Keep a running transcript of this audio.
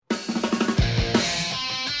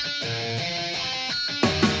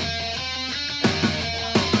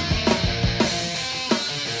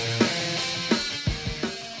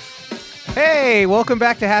Hey, welcome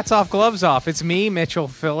back to Hats Off, Gloves Off. It's me, Mitchell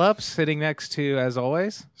Phillips, sitting next to, as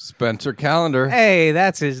always, Spencer Calendar. Hey,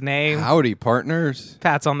 that's his name. Howdy, partners.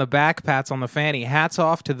 Pats on the back, pats on the fanny. Hats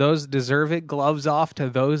off to those that deserve it, gloves off to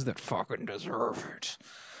those that fucking deserve it.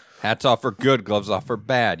 Hats off for good, gloves off for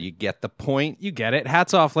bad. You get the point? You get it.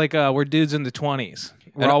 Hats off like we're dudes in the 20s.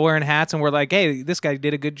 We're all wearing hats, and we're like, hey, this guy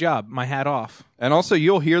did a good job. My hat off. And also,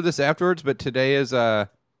 you'll hear this afterwards, but today is,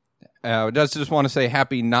 just want to say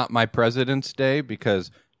happy Not My President's Day, because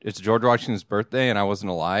it's George Washington's birthday, and I wasn't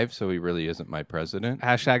alive, so he really isn't my president.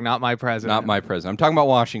 Hashtag not my president. Not my president. I'm talking about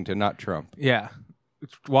Washington, not Trump. Yeah.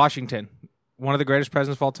 It's Washington. One of the greatest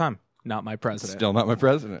presidents of all time. Not my president. Still not my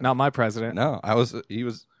president. Not my president. No, he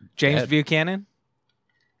was James dead. Buchanan?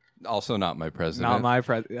 Also not my president. Not my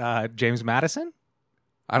president. James Madison?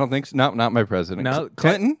 I don't think so. Not my president. No.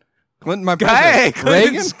 Clinton? Clinton, my Hey,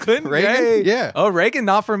 president. Clinton? Reagan? Hey. Yeah. Oh, Reagan,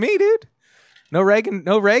 not for me, dude. No Reagan,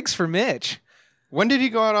 no Regs for Mitch. When did he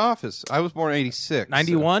go out of office? I was born in 86.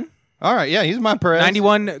 91? So. All right, yeah, he's my president.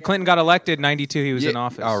 91, Clinton got elected. 92, he was in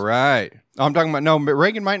office. All right. I'm talking about, no, but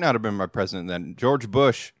Reagan might not have been my president then. George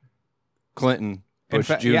Bush, Clinton, Bush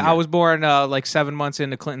Jr. Yeah, I was born like 7 months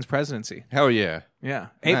into Clinton's presidency. Hell yeah. Yeah,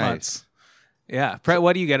 8 Nice. months. Yeah.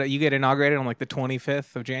 What do you get? You get inaugurated on like the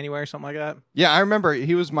 25th of January or something like that? Yeah, I remember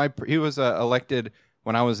he was elected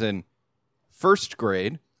when I was in first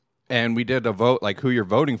grade, and we did a vote, like who you're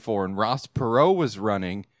voting for, and Ross Perot was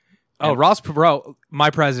running. Oh, Ross Perot, my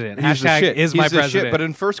president. He's the Hashtag shit. is He's my the president. shit. But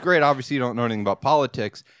in first grade, obviously, you don't know anything about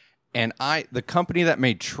politics. And the company that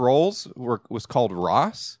made Trolls was called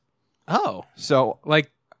Ross. Oh, So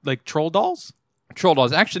like troll dolls? Troll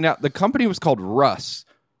Dolls. Actually, now the company was called Russ,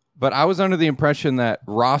 but I was under the impression that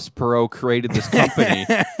Ross Perot created this company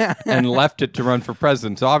and left it to run for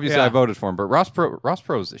president. So obviously, Yeah. I voted for him. But Ross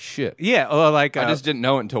Perot is the shit. Yeah. Like I just didn't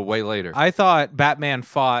know it until way later. I thought Batman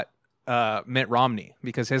fought Mitt Romney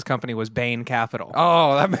because his company was Bain Capital.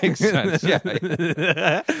 Oh, that makes sense. Yeah,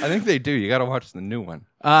 I think they do. You got to watch the new one.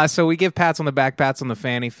 So we give pats on the back, pats on the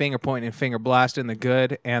fanny, finger pointing and finger blasting, the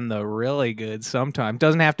good and the really good sometimes.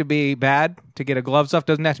 Doesn't have to be bad to get a gloves off.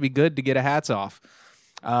 Doesn't have to be good to get a hats off.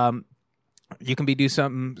 You can do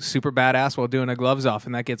something super badass while doing a gloves off,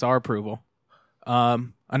 and that gets our approval.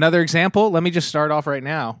 Another example, let me just start off right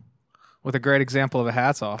now with a great example of a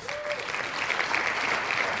hats off.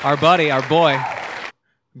 Our buddy, our boy,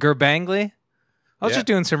 Gurbanguly. I was just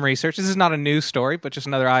doing some research. This is not a news story, but just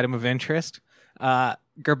another item of interest.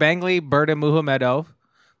 Gurbanguly Berdimuhamedov,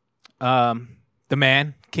 the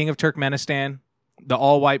man, king of Turkmenistan, the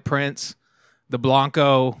all-white prince, the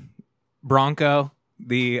Bronco,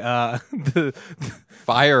 the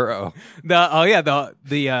Fire.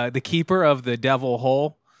 the keeper of the devil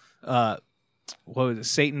hole. What was it?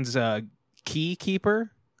 Satan's key keeper?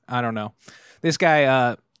 I don't know. This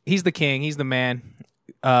guy, he's the king. He's the man,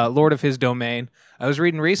 lord of his domain. I was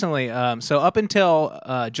reading recently. So up until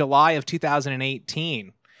July of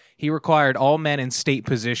 2018, he required all men in state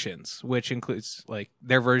positions, which includes like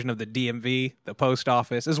their version of the DMV, the post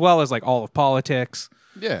office, as well as like all of politics.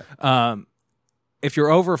 Yeah. If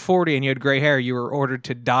you're over 40 and you had gray hair, you were ordered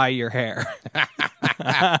to dye your hair.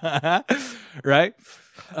 Right?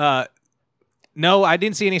 No, I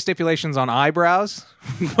didn't see any stipulations on eyebrows,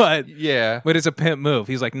 but it's a pimp move.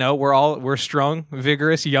 He's like, no, we're strong,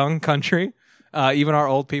 vigorous, young country. Even our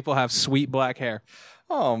old people have sweet black hair.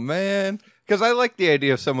 Oh, man. Because I like the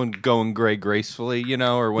idea of someone going gray gracefully,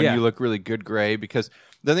 or when you look really good gray. Because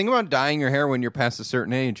the thing about dyeing your hair when you're past a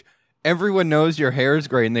certain age, everyone knows your hair is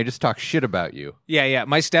gray and they just talk shit about you. Yeah.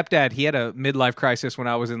 My stepdad, he had a midlife crisis when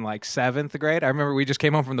I was in like 7th grade. I remember we just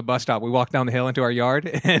came home from the bus stop. We walked down the hill into our yard,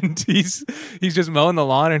 and he's just mowing the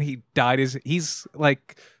lawn, and he dyed he's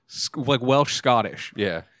like Welsh Scottish.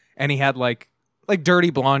 Yeah. And he had like dirty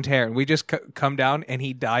blonde hair, and we just come down, and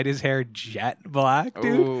he dyed his hair jet black,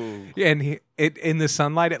 dude. Ooh. And in the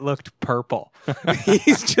sunlight it looked purple.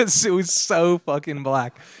 It was so fucking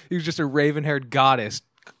black. He was just a raven-haired goddess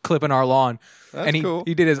clipping our lawn. That's cool.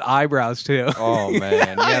 He did his eyebrows too. Oh,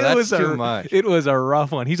 man. Yeah, that's too much. It was a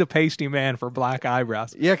rough one. He's a pasty man for black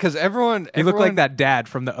eyebrows. Yeah, because He looked like that dad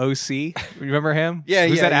from the OC. Remember him? Yeah,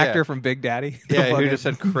 Who's that actor yeah. from Big Daddy? Yeah, who just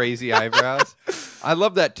had crazy eyebrows. I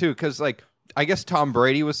love that, too, because, I guess Tom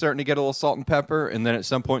Brady was starting to get a little salt and pepper, and then at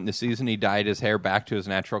some point in the season, he dyed his hair back to his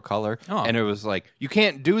natural color. Oh. And it was like, you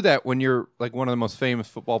can't do that when you're, one of the most famous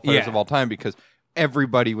football players of all time, because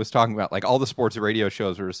everybody was talking about, all the sports radio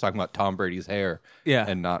shows were just talking about Tom Brady's hair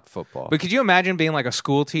and not football. But could you imagine being like a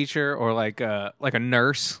school teacher or like a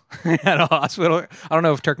nurse at a hospital? I don't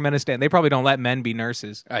know if Turkmenistan, they probably don't let men be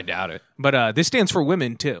nurses. I doubt it. But this stands for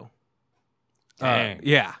women, too. Dang.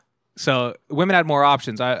 Yeah. So women had more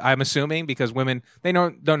options. I'm assuming because women they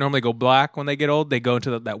don't normally go black when they get old. They go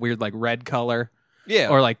into that weird like red color. Yeah.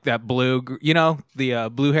 Or like that blue, the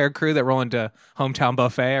blue hair crew that roll into Hometown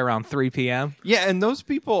Buffet around 3 p.m. Yeah, and those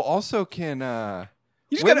people also can. gotta-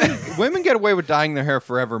 Women get away with dyeing their hair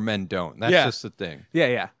forever. Men don't. That's Yeah. just the thing.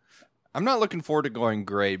 Yeah. I'm not looking forward to going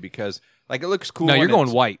gray because like it looks cool. No, when you're going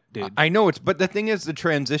it's- white, dude. I know but the thing is, the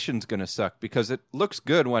transition's gonna suck because it looks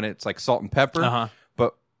good when it's like salt and pepper. Uh-huh.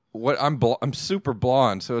 But I'm super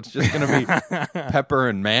blonde, so it's just gonna be pepper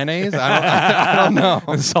and mayonnaise. I don't know.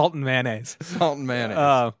 Salt and mayonnaise. Salt and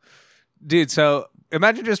mayonnaise. Dude, so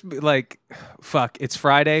imagine just like, fuck, it's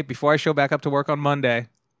Friday before I show back up to work on Monday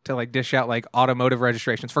to like dish out like automotive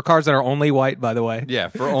registrations for cars that are only white, by the way. Yeah,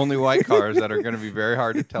 for only white cars that are going to be very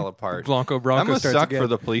hard to tell apart. Bronco That must starts suck again. for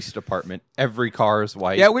the police department. Every car is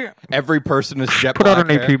white. Yeah, every person is jet Put out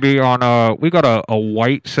black an hair. APB on we got a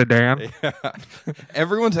white sedan.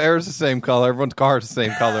 Everyone's hair is the same color. Everyone's car is the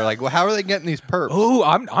same color. Like, well, how are they getting these perps? Oh,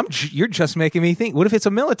 you're just making me think. What if it's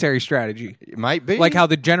a military strategy? It might be Like how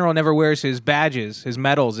the general never wears his badges, his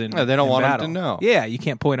medals in Yeah, they don't in want him battle. to know. Yeah, you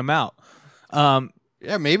can't point him out.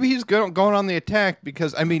 Yeah, maybe he's going on the attack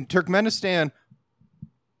because I mean Turkmenistan.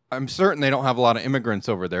 I'm certain they don't have a lot of immigrants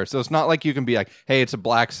over there, so it's not like you can be like, "Hey, it's a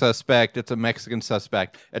black suspect, it's a Mexican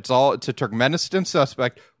suspect." It's a Turkmenistan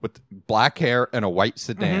suspect with black hair and a white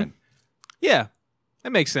sedan. Yeah,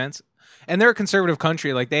 that makes sense. And they're a conservative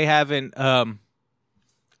country. Like they haven't allowed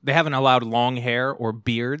long hair or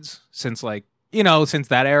beards since since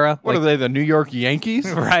that era. What Like, are they, the New York Yankees?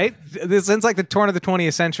 right? Since like the turn of the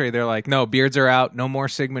 20th century, they're like, no, beards are out. No more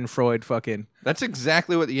Sigmund Freud fucking. That's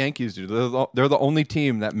exactly what the Yankees do. They're the only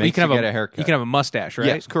team that makes you have get a haircut. You can have a mustache, right?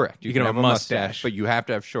 Yes, correct. You can have a mustache. but you have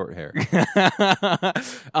to have short hair.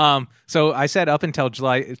 So I said up until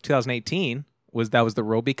July 2018 was the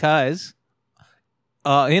rule because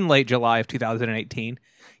in late July of 2018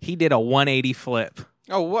 he did a 180 flip.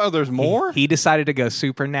 Oh, well, there's more? He decided to go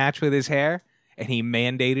super natch with his hair, and he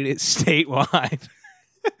mandated it statewide.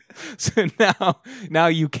 So now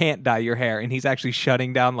you can't dye your hair, and he's actually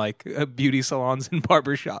shutting down like beauty salons and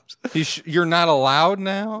barbershops. You're not allowed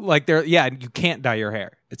now? Like you can't dye your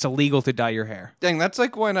hair. It's illegal to dye your hair. Dang, that's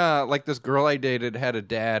like when like this girl I dated had a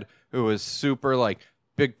dad who was super like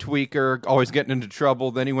big tweaker, always getting into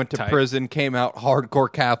trouble. Then he went to Tight. prison, came out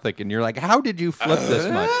hardcore Catholic, and you're like, how did you flip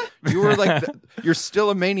this much? You were like, you're still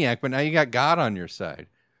a maniac, but now you got God on your side.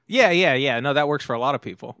 Yeah. No, that works for a lot of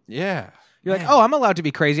people. Yeah. You're like, oh, I'm allowed to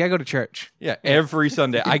be crazy. I go to church. Yeah, every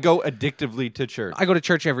Sunday. I go addictively to church. I go to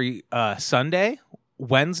church every Sunday,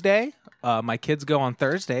 Wednesday. My kids go on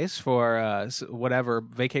Thursdays for whatever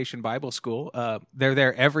vacation Bible school. They're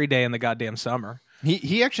there every day in the goddamn summer.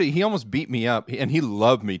 He almost beat me up, and he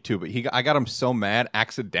loved me too. But I got him so mad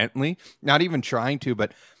accidentally, not even trying to.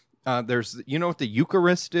 But there's what the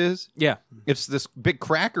Eucharist is? Yeah. It's this big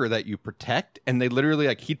cracker that you protect, and they literally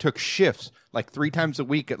like he took shifts like 3 times a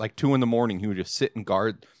week at like 2 a.m. He would just sit and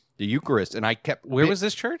guard the Eucharist, and I kept. Where was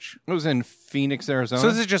this church? It was in Phoenix, Arizona. So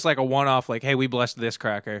this is just like a one-off, like, hey, we blessed this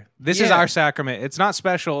cracker. This is Yeah. our sacrament. It's not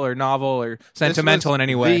special or novel or sentimental in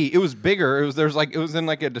any way. It was bigger. It was in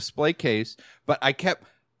like a display case, but I kept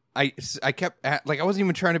I wasn't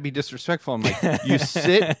even trying to be disrespectful. I'm like, you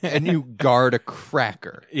sit and you guard a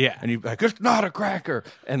cracker. Yeah. And you're like, it's not a cracker.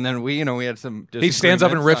 And then we had some He stands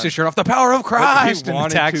up and rips his shirt off. The power of Christ! He And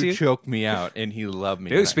wanted attacks to you. choke me out, and he loved me.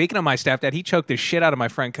 Dude, speaking of my stepdad, he choked the shit out of my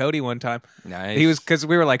friend Cody one time. Nice. He was, because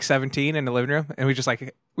we were like 17 in the living room, and we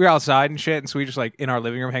were outside and shit, and so we just like in our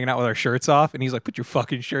living room hanging out with our shirts off, and he's like, put your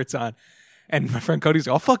fucking shirts on. And my friend Cody's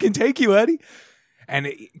like, I'll fucking take you, Eddie. And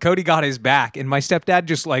Cody got his back, and my stepdad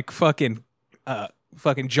just like fucking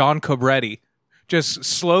John Cobretti just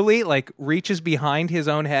slowly like reaches behind his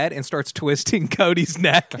own head and starts twisting Cody's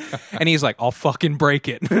neck. And he's like, I'll fucking break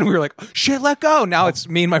it. And we were like, shit, let go. Now it's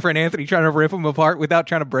me and my friend Anthony trying to rip him apart without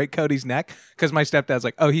trying to break Cody's neck. Because my stepdad's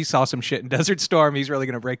like, oh, he saw some shit in Desert Storm. He's really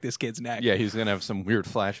going to break this kid's neck. Yeah, he's gonna have some weird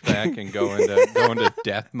flashback and go into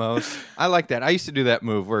death mode. I like that. I used to do that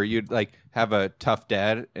move where you'd like have a tough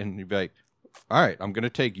dad, and you'd be like, all right, I'm gonna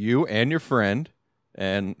take you and your friend,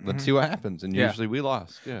 and let's see what happens. And Yeah. usually we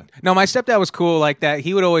lost. Yeah. No, my stepdad was cool like that.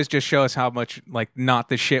 He would always just show us how much like not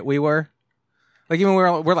the shit we were. Like even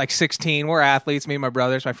we're like 16, we're athletes. Me and my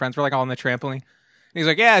brothers, my friends, were like all on the trampoline. And he's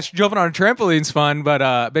like, yeah, jumping on a trampoline's fun, but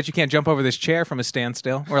I bet you can't jump over this chair from a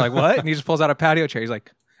standstill. We're like, what? And he just pulls out a patio chair. He's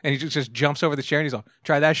like, and he just jumps over the chair and he's like,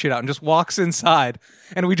 try that shit out, and just walks inside.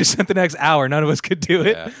 And we just spent the next hour. None of us could do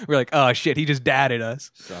it. Yeah. We're like, oh shit, he just dadded us.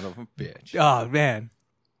 Son of a bitch. Oh man.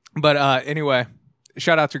 But anyway,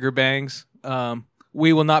 shout out to Gerbangs.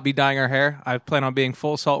 we will not be dyeing our hair. I plan on being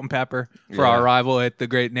full salt and pepper for our arrival at the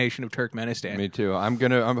great nation of Turkmenistan. Me too. I'm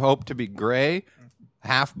hope to be gray,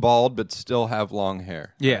 half bald, but still have long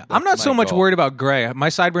hair. Yeah, That's I'm not so my much goal. worried about gray. My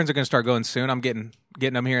sideburns are going to start going soon. I'm getting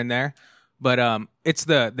them here and there, but it's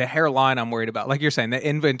the hairline I'm worried about. Like you're saying, the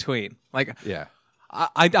in between. Like, Yeah.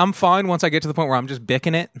 I'm fine once I get to the point where I'm just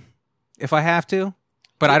bicking it if I have to,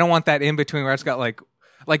 but I don't want that in between where it's got like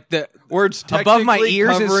the Or it's above my technically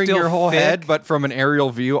ears is covering still your whole thick. head, but from an aerial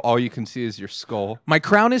view, all you can see is your skull. My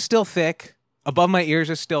crown is still thick. Above my ears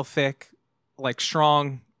is still thick, like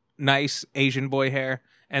strong, nice Asian boy hair.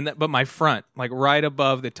 But my front, like right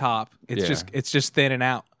above the top, it's just thinning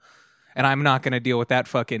out. And I'm not going to deal with that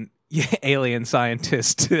fucking alien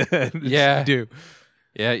scientist Yeah. do.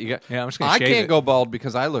 Yeah, you got. Yeah, I'm just going I to shave can't it. go bald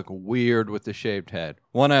because I look weird with the shaved head.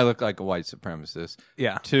 One, I look like a white supremacist.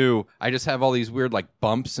 Yeah. Two, I just have all these weird like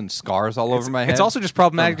bumps and scars all over my head. It's also just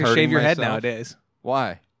problematic from to shave hurting your head myself. nowadays.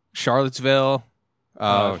 Why? Charlottesville,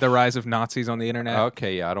 Oh, the rise of Nazis on the internet.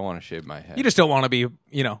 okay. Yeah, I don't want to shave my head. You just don't want to be,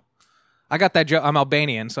 I got that joke. I'm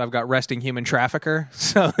Albanian, so I've got resting human trafficker.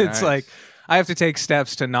 So it's Nice. like I have to take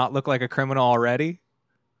steps to not look like a criminal already.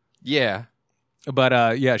 Yeah. But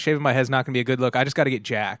shaving my head's not going to be a good look. I just got to get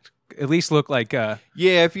jacked. At least look like Yeah,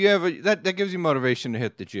 if you have that gives you motivation to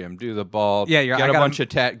hit the gym, do the ball. Yeah, get I a gotta- bunch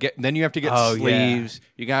of then you have to get Oh, yeah. sleeves.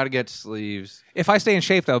 You got to get sleeves. if I stay in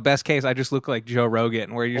shape though, best case I just look like Joe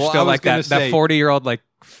Rogan, where you're Well, I still was like gonna that say- 40-year-old like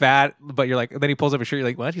fat, but you're like then he pulls up a shirt, you're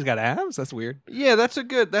like, what? He's got abs? That's weird. Yeah, that's a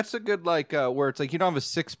good like where it's like you don't have a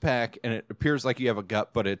six pack and it appears like you have a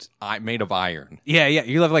gut, but it's made of iron. Yeah,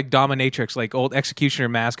 you look like Dominatrix, like old Executioner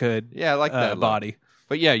Mask Hood. Yeah, I like that look. body.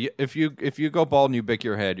 But yeah, if you go bald and you bick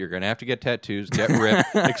your head, you're gonna have to get tattoos, get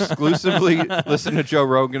ripped, exclusively listen to Joe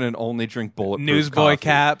Rogan, and only drink bulletproof Newsboy coffee.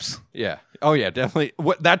 caps. Yeah. Oh yeah, definitely.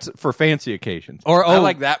 That's for fancy occasions. Or- I oh.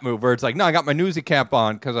 like that move where it's like, no, I got my newsy cap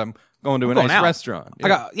on because I'm going to a going nice out. restaurant.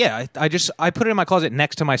 I put it in my closet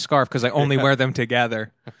next to my scarf because I only wear them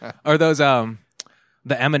together. Or those the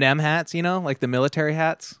M&M hats, like the military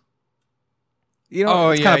hats. It's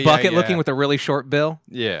yeah, kind of bucket yeah. looking with a really short bill.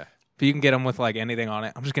 Yeah. But you can get them with like anything on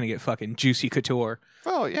it. I'm just gonna get fucking Juicy Couture.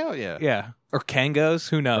 Oh yeah. Yeah, or Kangos.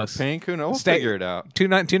 Who Or knows? pink. Who knows? We'll Stay- figure it out.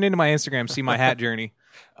 Tune into my Instagram. See my hat journey.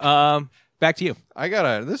 Back to you.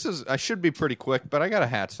 I should be pretty quick, but I got a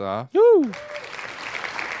hats off. Woo.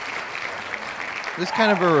 This is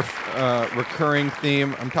kind of a recurring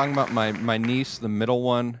theme. I'm talking about my niece, the middle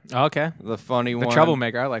one, Okay. the funny The one.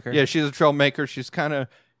 troublemaker. I like her. Yeah, she's a troublemaker. She's kind of.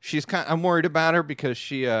 I'm worried about her because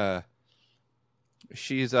she's.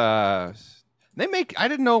 They make. I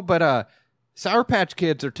didn't know, but Sour Patch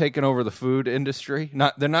Kids are taking over the food industry.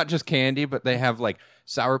 They're not just candy, but they have like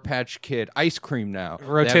Sour Patch Kid ice cream now. They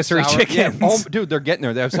have Rotisserie chickens. Yeah, dude, they're getting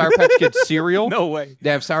there. They have Sour Patch Kid cereal. No way. They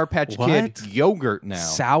have Sour Patch What? Kid yogurt now.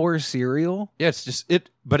 Sour cereal. Yeah, it's just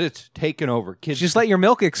but it's taken over. Kids Just let your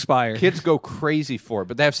milk expire. kids go crazy for it.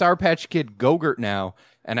 But they have Sour Patch Kid Go-Gurt now,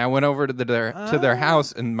 and I went over to their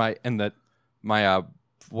house, and my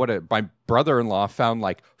brother-in-law found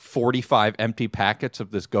like 45 empty packets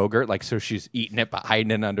of this Go-Gurt. Like, so she's eating it but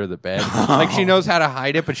hiding it under the bed. Like, she knows how to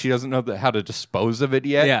hide it, but she doesn't know how to dispose of it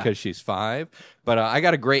yet Yeah. because she's 5. But I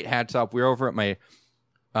got a great hats off. We were over at my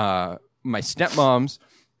stepmom's,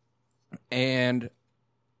 and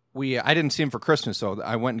I didn't see him for Christmas, so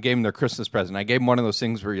I went and gave him their Christmas present. I gave him one of those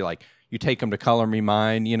things where you take them to Color Me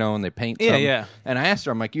Mine, and they paint something. Yeah. And I asked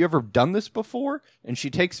her, I'm like, you ever done this before? And she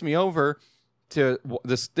takes me over to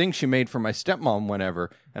this thing she made for my stepmom whenever.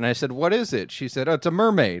 And I said, what is it? She said, oh, it's a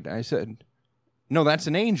mermaid. I said, no, that's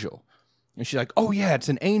an angel. And she's like, oh, yeah, it's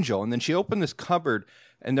an angel. And then she opened this cupboard,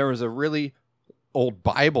 and there was a really old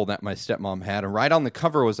Bible that my stepmom had. And right on the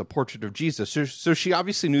cover was a portrait of Jesus. So she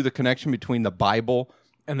obviously knew the connection between the Bible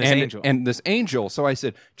And this angel. And this angel. So I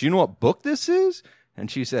said, do you know what book this is? And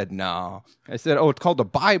she said, no. I said, oh, it's called the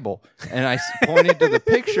Bible. And I pointed to the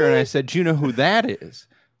picture, and I said, do you know who that is?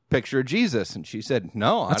 Picture of Jesus. And she said,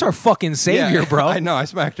 no. That's our fucking savior, Yeah, bro. I know. I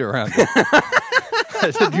smacked her around.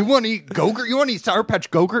 I said, you want to eat Go-Gurt? You want to eat Sour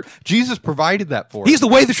Patch Go-Gurt? Jesus provided that for us. He's the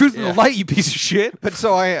way, the truth, and the light. You piece of shit. But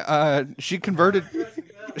so she converted.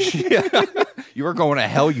 You were going to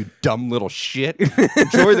hell, you dumb little shit.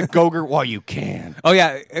 Enjoy the Go-Gurt while you can. Oh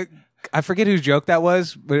yeah, I forget whose joke that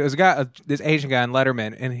was, but it was a guy, this Asian guy on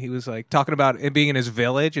Letterman, and he was like talking about it being in his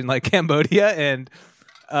village in like Cambodia, and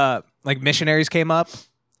like missionaries came up,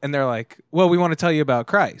 and they're like, "Well, we want to tell you about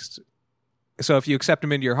Christ. So if you accept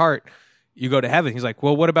him into your heart, you go to heaven." He's like,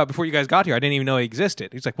 "Well, what about before you guys got here? I didn't even know he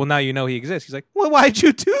existed." He's like, "Well, now you know he exists." He's like, "Well, why'd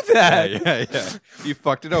you do that?" Yeah. You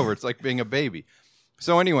fucked it over. It's like being a baby.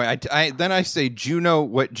 So anyway, then I say, do you know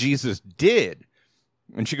what Jesus did?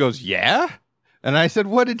 And she goes, yeah. And I said,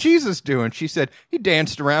 what did Jesus do? And she said, he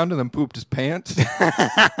danced around and then pooped his pants. And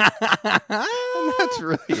that's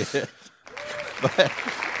really it. But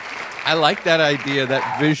I like that idea,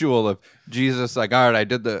 that visual of Jesus like, all right, I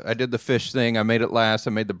did the fish thing. I made it last. I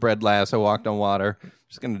made the bread last. I walked on water. I'm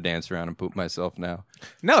just going to dance around and poop myself now.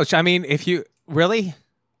 No, I mean, if you really,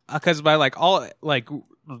 because by like all like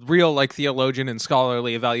real like theologian and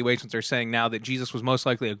scholarly evaluations are saying now that Jesus was most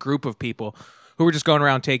likely a group of people who were just going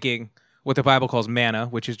around taking what the Bible calls manna,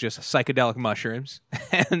 which is just psychedelic mushrooms,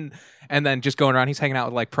 and then just going around. He's hanging out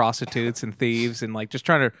with like prostitutes and thieves and like just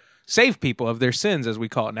trying to save people of their sins, as we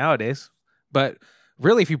call it nowadays. But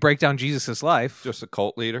really, if you break down Jesus' life, Just a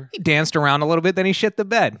cult leader. he danced around a little bit, then he shit the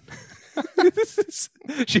bed.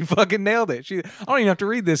 She fucking nailed it. I don't even have to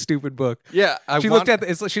read this stupid book. Yeah, She just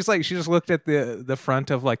looked at the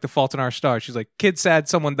front of like The Fault in Our Stars. She's like, kid sad,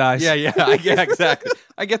 someone dies. Yeah, exactly.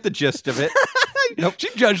 I get the gist of it. Nope. She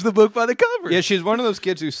judged the book by the cover. Yeah, she's one of those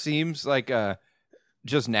kids who seems like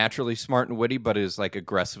just naturally smart and witty, but is like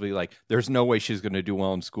aggressively like, there's no way she's going to do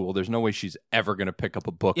well in school. There's no way she's ever going to pick up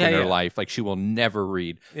a book in her life. Like she will never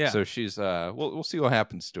read. Yeah. So she's we'll see what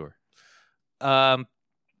happens to her.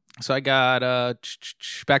 So I got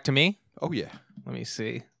back to me. Oh yeah. Let me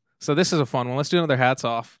see. So this is a fun one. Let's do another hats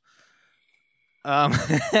off. Woo.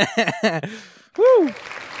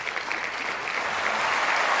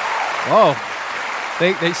 Whoa.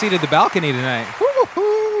 They seated the balcony tonight.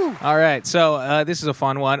 Woo-hoo. All right. So this is a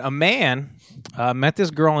fun one. A man met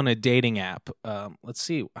this girl on a dating app. Let's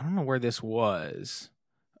see. I don't know where this was.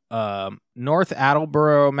 North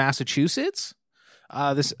Attleboro, Massachusetts.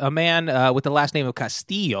 A man with the last name of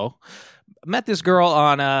Castillo met this girl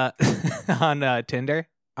on on Tinder.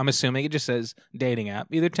 I'm assuming it just says dating app,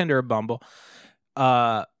 either Tinder or Bumble.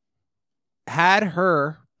 Had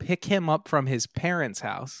her pick him up from his parents'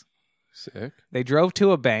 house. Sick. They drove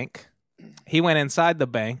to a bank. He went inside the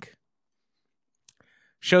bank.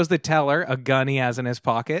 Shows the teller a gun he has in his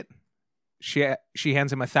pocket. She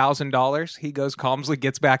hands him $1,000. He goes calmly,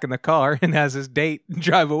 gets back in the car, and has his date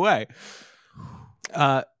drive away.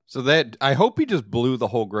 So that I hope he just blew the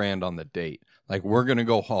whole grand on the date. Like, we're gonna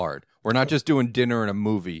go hard. We're not just doing dinner and a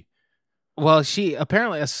movie. Well, she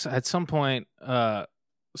apparently at some point.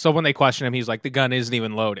 So when they question him, he's like, the gun isn't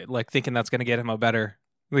even loaded. Like thinking that's gonna get him a better.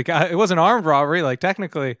 Like it was an armed robbery. Like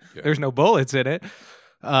technically, there's no bullets in it.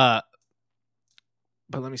 But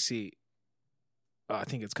let me see. I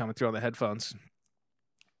think it's coming through on the headphones.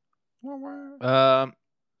 So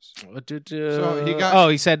he got.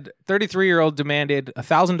 He said 33-year-old demanded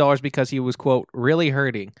 $1,000 because he was, quote, really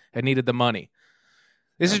hurting and needed the money.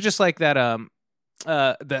 This is just like that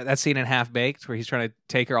that scene in Half Baked where he's trying to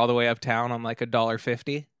take her all the way uptown on like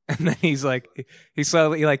 $1.50, and then he's like he's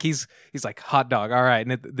like hot dog, all right,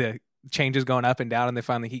 and the change is going up and down, and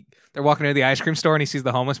they're walking into the ice cream store and he sees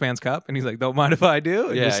the homeless man's cup and he's like, don't mind if I do,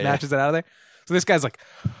 and just snatches it out of there. So this guy's like,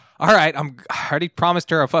 all right, I already promised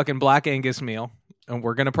her a fucking Black Angus meal. And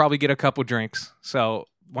we're going to probably get a couple drinks. So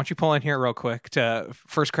why don't you pull in here real quick to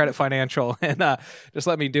First Credit Financial and just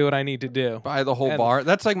let me do what I need to do. Buy the whole bar.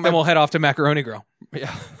 That's like then we'll head off to Macaroni Grill.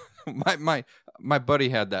 Yeah. My buddy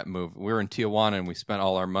had that move. We were in Tijuana and we spent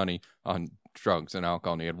all our money on drugs and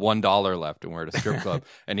alcohol. And he had $1 left and we're at a strip club.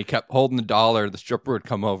 And he kept holding the dollar. The stripper would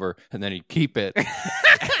come over and then he'd keep it.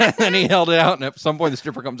 And then he held it out. And at some point the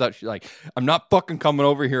stripper comes out. She's like, I'm not fucking coming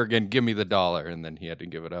over here again. Give me the dollar. And then he had to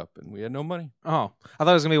give it up. And we had no money. Oh, I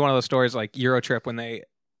thought it was going to be one of those stories like Eurotrip when they're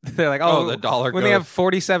like, the dollar when goes. they have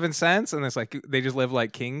 47 cents and it's like they just live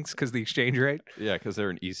like kings because the exchange rate. Yeah, because they're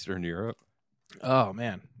in Eastern Europe. Oh,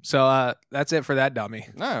 man. So that's it for that dummy.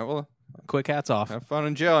 All right, well, quick hats off. have fun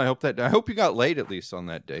in jail. I hope you got laid at least on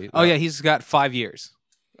that date. Oh, yeah, he's got 5 years.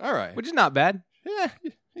 All right. Which is not bad. Yeah,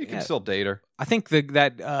 you can still date her. I think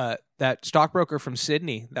that stockbroker from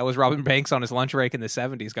Sydney that was robbing banks on his lunch break in the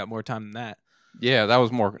 70s got more time than that. Yeah, that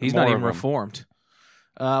was more. He's more not of even him. reformed.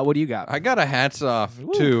 What do you got? I got a hats off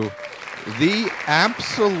to the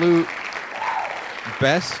absolute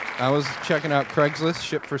best. I was checking out Craigslist,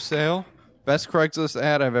 ship for sale. Best Craigslist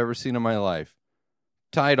ad I've ever seen in my life.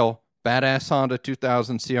 Title, Badass Honda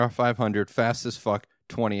 2000 CR500, fast as fuck,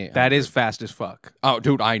 28. That is fast as fuck. Oh,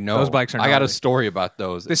 dude, I know. Those bikes are I got a gnarly. story about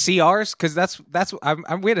those. The CRs, because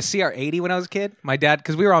we had a CR80 when I was a kid. My dad,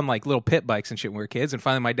 because we were on like little pit bikes and shit when we were kids, and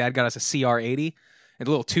finally my dad got us a CR80, a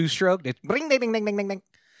little two-stroke. It's ding, ding, ding, ding, ding, ding.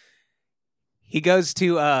 He goes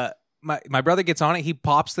to my brother gets on it. He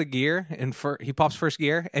pops the gear and he pops first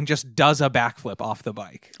gear and just does a backflip off the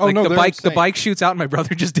bike. Oh, like no, the they're bike insane. the bike shoots out and my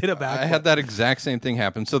brother just did a backflip. I had that exact same thing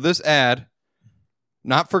happen. So this ad,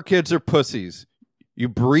 not for kids or pussies. You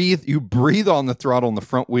breathe on the throttle, and the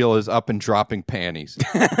front wheel is up and dropping panties.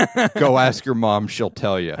 Go ask your mom; she'll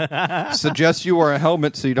tell you. Suggest you wear a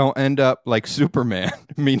helmet so you don't end up like Superman,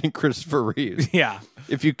 meaning Christopher Reeves. Yeah.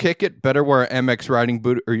 If you kick it, better wear an MX riding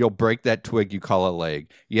boot, or you'll break that twig you call a leg.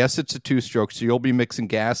 Yes, it's a 2-stroke, so you'll be mixing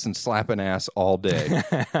gas and slapping ass all day.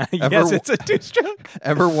 Yes, it's a 2-stroke.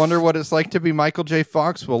 Ever wonder what it's like to be Michael J.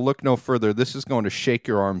 Fox? Well, look no further. This is going to shake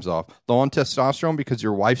your arms off. Low on testosterone because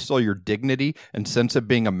your wife stole your dignity and sense of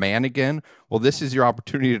being a man again? Well, this is your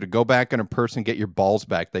opportunity to go back in a person and get your balls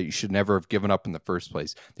back that you should never have given up in the first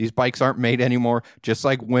place. These bikes aren't made anymore, just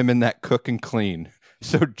like women that cook and clean.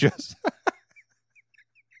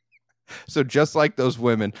 So just like those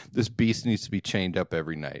women, this beast needs to be chained up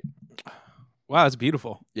every night. Wow, it's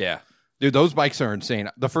beautiful. Yeah. Dude, those bikes are insane.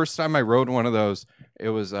 The first time I rode one of those, it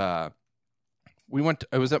was it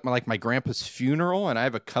was at my grandpa's funeral, and I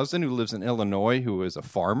have a cousin who lives in Illinois who is a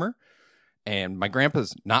farmer, and my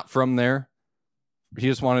grandpa's not from there. He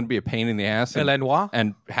just wanted to be a pain in the ass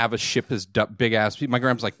and have us ship his big ass. My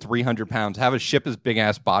grandpa's like 300 pounds. Have us ship his big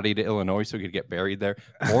ass body to Illinois so he could get buried there.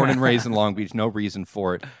 Born and raised in Long Beach, no reason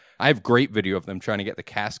for it. I have great video of them trying to get the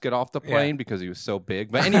casket off the plane because he was so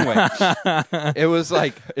big. But anyway, it was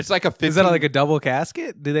like it's like a 15. Is that like a double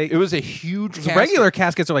casket? Do they? It was a huge casket. Regular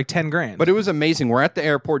caskets are like $10,000. But it was amazing. We're at the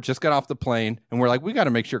airport, just got off the plane, and we're like, we got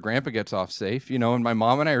to make sure Grandpa gets off safe, you know. And my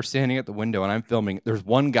mom and I are standing at the window, and I'm filming. There's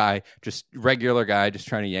one guy, just regular guy, just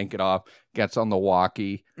trying to yank it off. Gets on the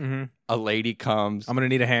walkie. Mm-hmm. A lady comes. I'm gonna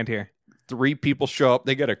need a hand here. 3 people show up.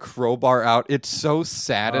 They get a crowbar out. It's so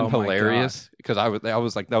sad and hilarious because I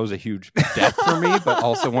was like, that was a huge death for me, but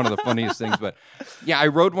also one of the funniest things. But yeah, I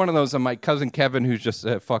rode one of those, and my cousin Kevin, who's just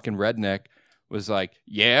a fucking redneck, was like,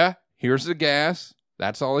 yeah, here's the gas.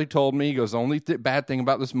 That's all he told me. He goes, the only bad thing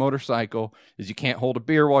about this motorcycle is you can't hold a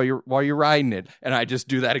beer while you're riding it. And I just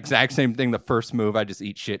do that exact same thing. The first move, I just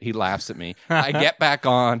eat shit. He laughs at me. I get back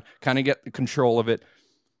on, kind of get the control of it.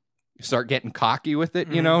 Start getting cocky with it,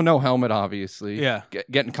 you know, no helmet, obviously. Yeah.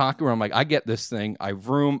 Getting cocky where I'm like, I get this thing. I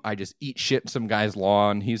vroom. I just eat shit in some guy's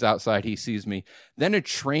lawn. He's outside. He sees me. Then a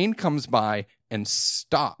train comes by and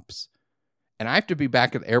stops. And I have to be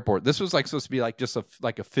back at the airport. This was like supposed to be like just a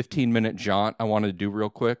 15-minute jaunt I wanted to do real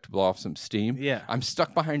quick to blow off some steam. Yeah. I'm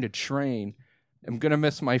stuck behind a train. I'm gonna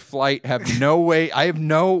miss my flight. Have no way. I have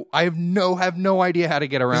no idea how to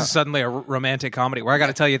get around. This is suddenly a romantic comedy where I got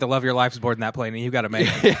to tell you the love of your life's aboard in that plane, and you got to make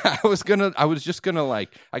it. Yeah, I was just gonna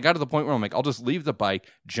like. I got to the point where I'm like, I'll just leave the bike,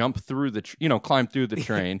 jump through climb through the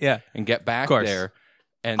train, yeah, and get back there.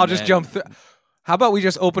 And I'll just jump through. How about we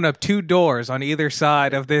just open up 2 doors on either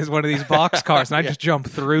side of one of these box cars, and I just jump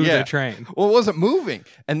through the train? Well, it wasn't moving,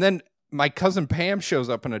 and then my cousin Pam shows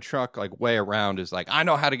up in a truck like way around, is like, I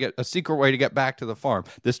know how to get a secret way to get back to the farm.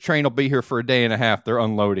 This train will be here for a day and a half. They're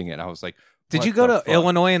unloading it. I was like, did you go to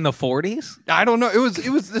Illinois in the 40s? I don't know. It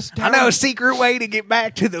was this town. I know a secret way to get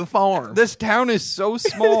back to the farm. This town is so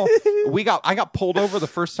small. I got pulled over the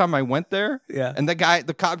first time I went there. Yeah. And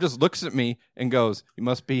the cop just looks at me and goes, you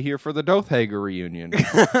must be here for the Dothhager reunion.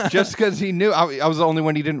 Just because he knew I was the only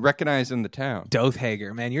one he didn't recognize in the town.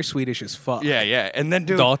 Dothhager, man, you're Swedish as fuck. Yeah. And then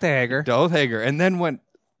Dothhager. And then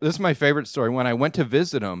this is my favorite story. When I went to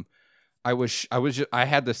visit him, I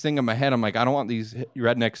had this thing in my head. I'm like, I don't want these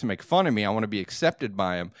rednecks to make fun of me. I want to be accepted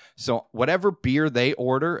by them. So whatever beer they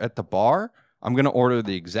order at the bar, I'm going to order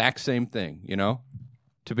the exact same thing, you know,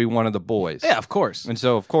 to be one of the boys. Yeah, of course. And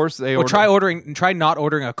so, of course, they try not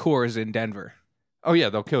ordering a Coors in Denver. Oh, yeah,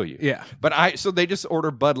 they'll kill you. Yeah. But so they just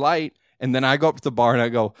order Bud Light. And then I go up to the bar and I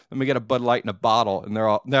go, let me get a Bud Light in a bottle. And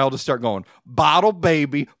they'll just start going, bottle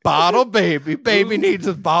baby, baby needs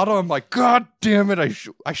a bottle. I'm like, God damn it. I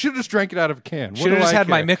should have just drank it out of a can. Should have just had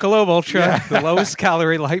my Michelob Ultra, the lowest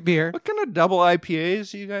calorie light beer. What kind of double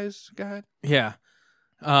IPAs you guys got? Yeah.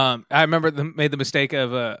 I remember made the mistake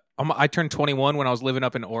of, I turned 21 when I was living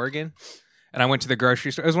up in Oregon. And I went to the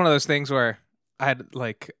grocery store. It was one of those things where I had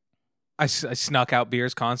I snuck out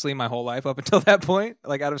beers constantly my whole life up until that point,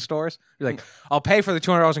 like out of stores. You're like, I'll pay for the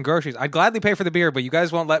 $200 in groceries. I'd gladly pay for the beer, but you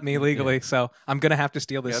guys won't let me legally, so I'm going to have to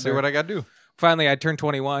steal this. Do what I got to do. Finally, I turned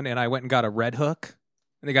 21, and I went and got a Red Hook.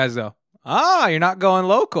 And the guys go, you're not going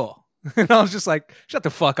local. And I was just like, shut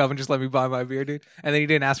the fuck up and just let me buy my beer, dude. And then he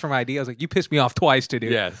didn't ask for my ID. I was like, you pissed me off twice to do.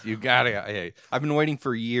 Yes, you got it. Hey, I've been waiting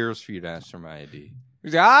for years for you to ask for my ID.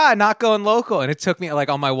 He's like, not going local. And it took me, like,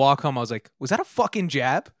 on my walk home, I was like, was that a fucking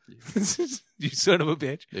jab? You son of a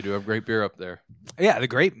bitch. They do have great beer up there. Yeah, the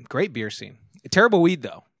great beer scene. Terrible weed,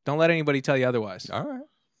 though. Don't let anybody tell you otherwise. All right.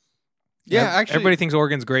 Yeah, actually. Everybody thinks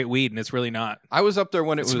Oregon's great weed, and it's really not. I was up there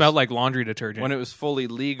when it smelled like laundry detergent. When it was fully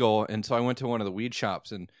legal, and so I went to one of the weed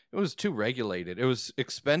shops, and it was too regulated. It was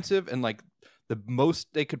expensive, and, like, the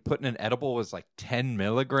most they could put in an edible was like 10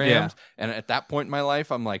 milligrams. And at that point in my life,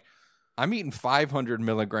 I'm like, I'm eating 500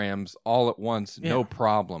 milligrams all at once, no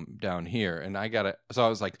problem down here. And I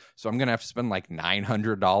was like, so I'm going to have to spend like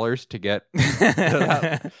 $900 to get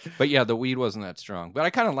But yeah, the weed wasn't that strong. But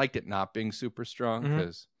I kind of liked it not being super strong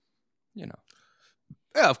because, you know.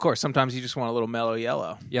 Yeah, of course. Sometimes you just want a little mellow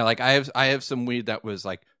yellow. Yeah, like I have some weed that was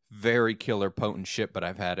like very killer potent shit, but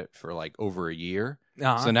I've had it for like over a year.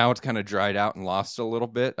 So now it's kind of dried out and lost a little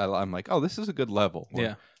bit. I'm like, oh, this is a good level.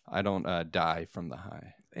 Yeah. I don't die from the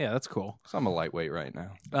high. Yeah, that's cool. So I'm a lightweight right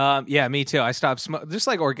now. Yeah, me too. I stopped just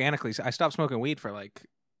like organically. I stopped smoking weed for like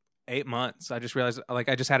 8 months. I just realized, like,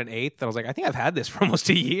 I just had an eighth. I was like, I think I've had this for almost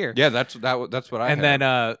a year. Yeah, that's what I. And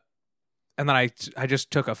had. then I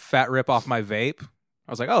just took a fat rip off my vape.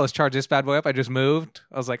 I was like, oh, let's charge this bad boy up. I just moved.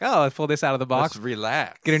 I was like, oh, let's pull this out of the box. Let's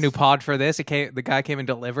relax. Get a new pod for this. The guy came and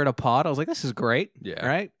delivered a pod. I was like, this is great. Yeah.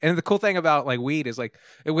 Right. And the cool thing about like weed is like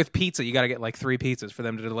with pizza, you got to get like 3 pizzas for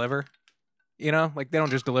them to deliver. You know, like they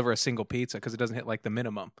don't just deliver a single pizza because it doesn't hit like the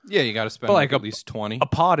minimum. Yeah, you got to spend like at least 20. A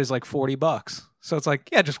pod is like $40. So it's like,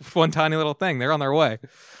 yeah, just one tiny little thing. They're on their way.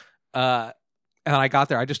 And I got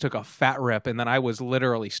there, I just took a fat rip, and then I was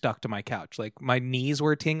literally stuck to my couch. Like, my knees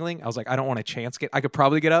were tingling. I was like, I don't want to chance I could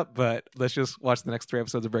probably get up, but let's just watch the next 3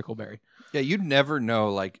 episodes of Brickleberry. Yeah, you never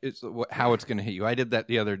know, like, how it's going to hit you. I did that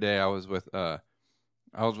the other day. I was with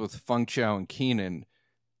Feng Chao and Keenan,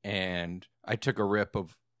 and I took a rip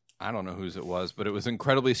of, I don't know whose it was, but it was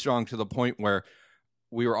incredibly strong to the point where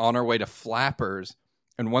we were on our way to Flappers,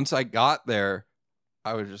 and once I got there,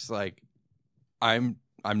 I was just like,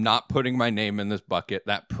 I'm not putting my name in this bucket.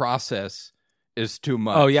 That process is too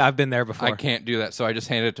much. Oh, yeah, I've been there before. I can't do that. So I just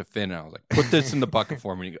handed it to Finn, and I was like, put this in the bucket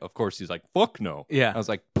for me. Of course, he's like, fuck no. Yeah. I was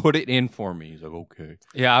like, put it in for me. He's like, okay.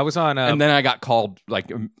 Yeah, I was on... and then I got called,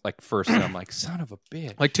 like first, and I'm like, son of a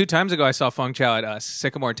bitch. Like 2 times ago, I saw Feng Chao at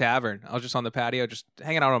Sycamore Tavern. I was just on the patio, just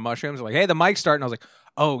hanging out on mushrooms. I'm like, hey, the mic's starting. I was like,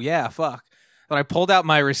 oh, yeah, fuck. Then I pulled out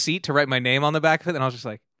my receipt to write my name on the back of it, and I was just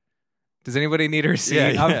like, does anybody need a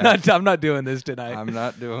receipt? Yeah. I'm not doing this tonight. I'm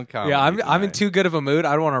not doing comedy. Yeah, I'm tonight. in too good of a mood.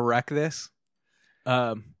 I don't want to wreck this.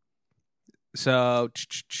 So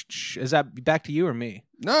is that back to you or me?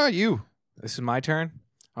 No, you. This is my turn.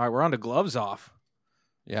 All right, we're on to gloves off.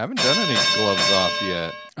 Yeah, I haven't done any gloves off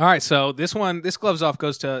yet. All right, so this gloves off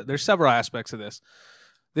goes to. There's several aspects of this.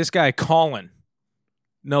 This guy Colin,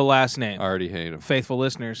 no last name. I already hate him. Faithful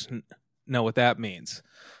listeners know what that means.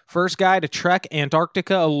 First guy to trek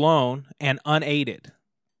Antarctica alone and unaided,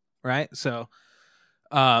 right? So,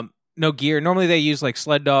 no gear. Normally they use like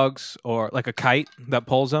sled dogs or like a kite that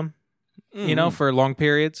pulls them, you know, for long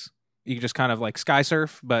periods. You can just kind of like sky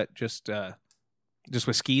surf, but just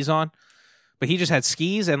with skis on. But he just had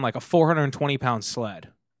skis and like a 420-pound sled,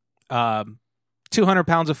 200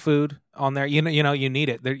 pounds of food on there. You know, you need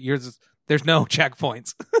it. There's no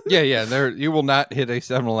checkpoints. Yeah. There, you will not hit a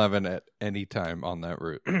 7-Eleven at any time on that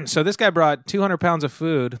route. So this guy brought 200 pounds of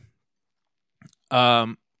food,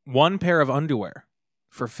 1 pair of underwear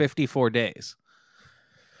for 54 days.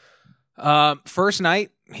 First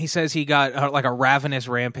night, he says he got like a ravenous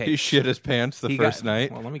rampage. He shit his pants the first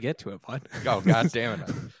night. Well, let me get to it, bud. Oh, God damn it.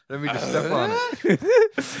 Let me just step on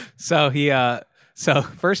it. So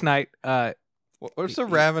first night, what's a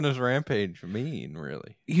ravenous rampage mean,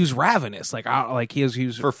 really? he was ravenous, like he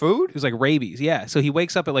was For food? It was like rabies, yeah. So he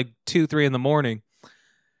wakes up at like 2-3 in the morning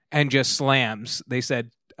and just slams. They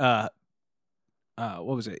said, what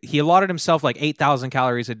was it? He allotted himself like 8,000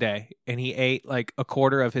 calories a day, and he ate like a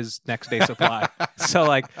quarter of his next day supply. So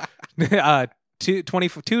like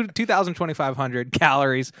 2,500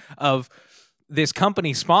 calories of this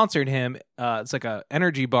company sponsored him. It's like a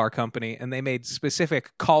energy bar company, and they made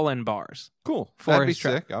specific Colin bars. Cool. For That'd be his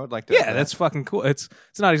truck. sick. I would like to. Yeah, that's fucking cool. It's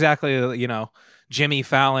not exactly Jimmy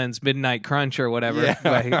Fallon's Midnight Crunch or whatever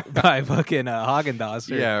by fucking Haagen-Dazs.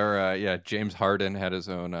 Yeah, James Harden had his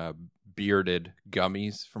own bearded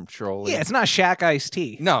gummies from Trolley. Yeah, it's not Shaq iced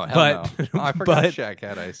tea. No, hell no. Oh, I forgot Shaq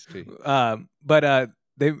had iced tea.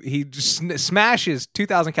 He just smashes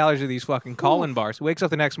 2,000 calories of these fucking Colin bars. Wakes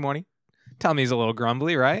up the next morning. Tummy's a little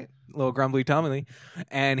grumbly, right? A little grumbly tummy.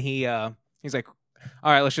 And he's like,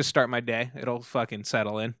 all right, let's just start my day. It'll fucking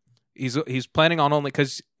settle in. He's planning on only,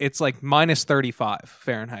 because it's like minus 35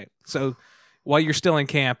 Fahrenheit. So while you're still in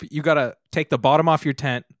camp, you got to take the bottom off your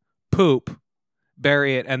tent, poop,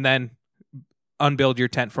 bury it, and then unbuild your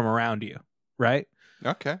tent from around you, right?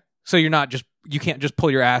 Okay. So you can't just pull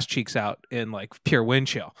your ass cheeks out in like pure wind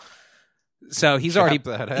chill. So he's already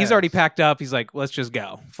packed up. He's like, let's just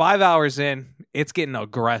go. 5 hours in, it's getting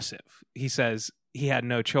aggressive. He says he had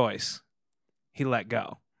no choice. He let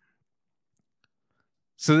go.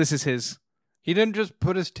 So this is his He didn't just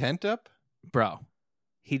put his tent up? Bro,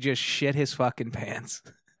 he just shit his fucking pants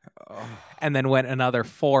Oh. and then went another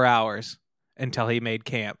 4 hours until he made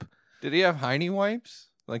camp. Did he have hiney wipes?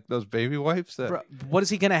 Like those baby wipes? That Bro, what is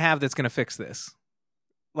he going to have that's going to fix this?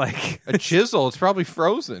 Like a chisel. It's probably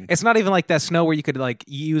frozen. it's not even like that snow where you could like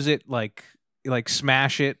use it like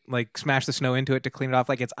smash it, like smash the snow into it to clean it off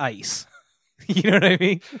like it's ice. You know what I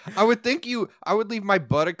mean? I would think I would leave my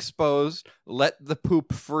butt exposed, let the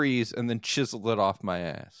poop freeze, and then chisel it off my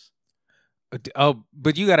ass. Oh,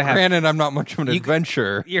 but you got to have. Granted, I'm not much of an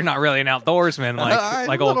adventurer. You're not really an outdoorsman A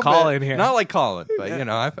like old little Colin bit. here. Not like Colin, but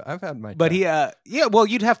I've had my. But time. well,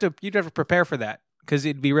 you'd have to prepare for that because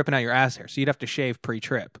it'd be ripping out your ass hair, so you'd have to shave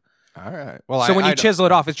pre-trip. All right. Well, So when you chisel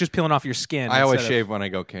it off, it's just peeling off your skin. I always instead of- shave when I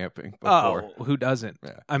go camping. Before. Oh, who doesn't?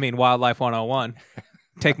 Yeah. I mean, Wildlife 101.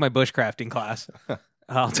 Take my bushcrafting class.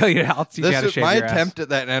 I'll tell you how to This is shave my your attempt at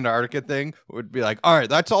that Antarctica thing would be like, all right,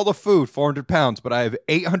 that's all the food, 400 pounds, but I have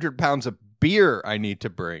 800 pounds of beer I need to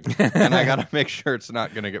bring, and I got to make sure it's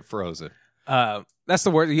not going to get frozen. That's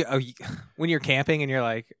the word. When you're camping and you're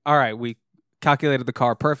like, all right, we calculated the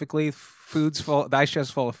car perfectly. Food's full. The ice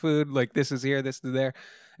chest's full of food. Like this is here, this is there.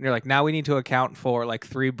 And you're like, now we need to account for like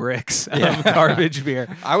 3 bricks of garbage beer.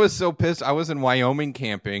 I was so pissed. I was in Wyoming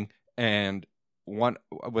camping and one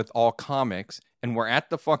with all comics, and we're at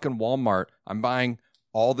the fucking Walmart. I'm buying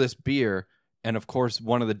all this beer, and of course,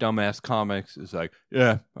 one of the dumbass comics is like,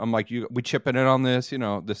 "Yeah," I'm like, we chipping in on this. You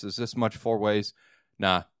know, this is this much 4 ways.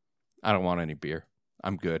 Nah, I don't want any beer.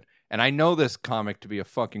 I'm good. And I know this comic to be a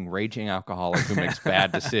fucking raging alcoholic who makes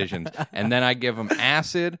bad decisions. And then I give him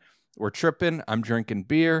acid. We're tripping. I'm drinking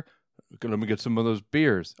beer. Let me get some of those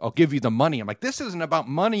beers. I'll give you the money. I'm like, this isn't about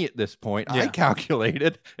money at this point. Yeah. I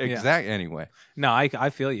calculated. Exactly. Anyway, No, I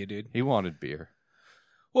feel you, dude. he wanted beer.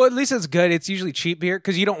 Well, at least it's good. It's usually cheap beer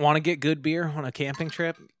because you don't want to get good beer on a camping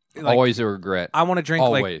trip. Like, Always a regret. I want to drink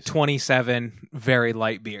like Always. 27 very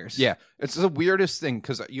light beers. Yeah. It's the weirdest thing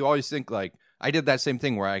because you always think like, I did that same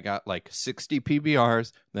thing where I got like 60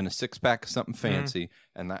 PBRs, then a 6-pack of something fancy,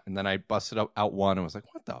 and then I busted out one and was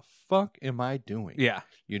like, what the fuck am I doing? Yeah.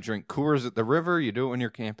 You drink Coors at the river, you do it when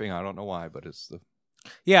you're camping. I don't know why, but it's the...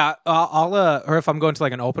 Yeah. I'll or if I'm going to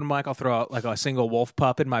like an open mic, I'll throw out like a single wolf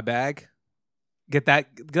pup in my bag. Get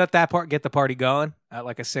the party going at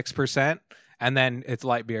like a 6%, and then it's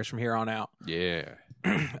light beers from here on out. Yeah.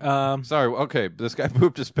 Um, Sorry, okay, this guy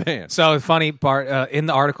pooped his pants. So the funny part in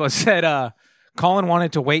the article, it said Colin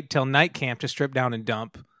wanted to wait till night camp to strip down and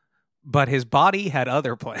dump, but his body had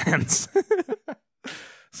other plans.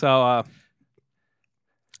 So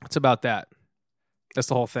it's about that. That's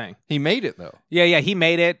the whole thing. He made it, though. Yeah, he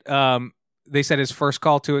made it. They said his first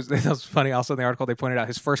call to his... That was funny. Also in the article, they pointed out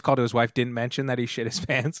his first call to his wife didn't mention that he shit his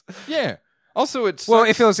pants. Yeah. Also, it's... Well,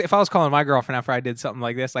 if I was calling my girlfriend after I did something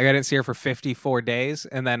like this, like I didn't see her for 54 days,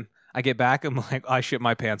 and then I get back, I'm like, I shit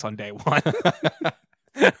my pants on day 1.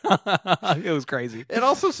 It was crazy. It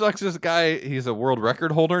also sucks this guy, he's a world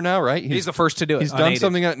record holder now, right? He's the first to do it. He's done unaided.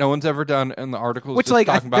 something that no one's ever done, and the article is Which just like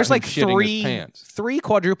talking about there's him like shitting his pants. three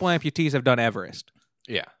quadruple amputees have done Everest.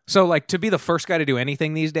 Yeah. So like to be the first guy to do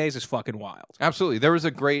anything these days is fucking wild. Absolutely. There was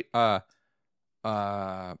a great article,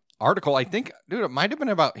 I think, dude, it might have been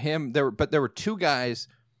about him. There were 2 guys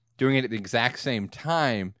doing it at the exact same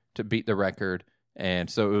time to beat the record, and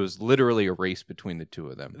so it was literally a race between the 2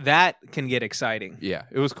 of them. That can get exciting. Yeah,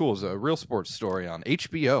 it was cool. It was a real sports story on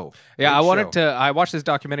HBO. Yeah, Great show. I watched this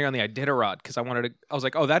documentary on the Iditarod because I was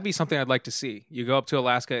like, oh, that'd be something I'd like to see. You go up to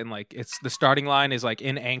Alaska and like it's the starting line is like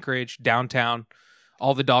in Anchorage, downtown,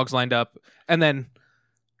 all the dogs lined up, and then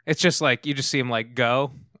it's just like you just see them like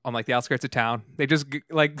go on like the outskirts of town. They just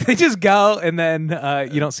go, and then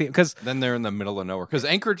you don't see it because Then they're in the middle of nowhere because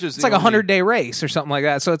Anchorage is it's like a 100-day race or something like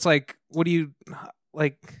that. So it's like, what do you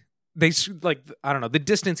like? They like I don't know. The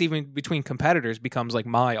distance even between competitors becomes like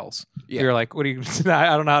miles. Yeah. You're like, what do you?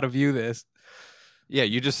 I don't know how to view this. Yeah,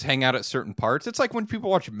 you just hang out at certain parts. It's like when people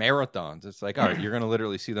watch marathons. It's like, all right, you're going to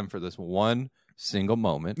literally see them for this one single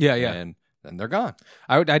moment. Yeah. And then they're gone.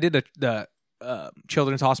 I did the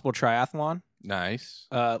Children's Hospital Triathlon Nice.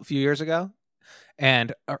 a few years ago,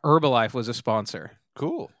 and Herbalife was a sponsor.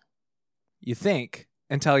 Cool. You think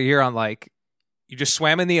until you're on like you just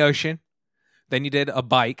swam in the ocean, then you did a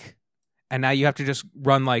bike, and now you have to just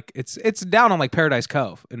run like it's down on like Paradise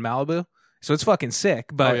Cove in Malibu, so it's fucking sick.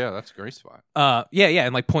 But oh yeah, that's a great spot. yeah,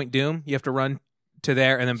 and like Point Doom, you have to run to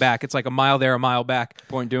there and then back. It's like a mile there, a mile back.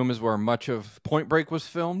 Point Doom is where much of Point Break was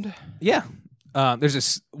filmed. Yeah. There's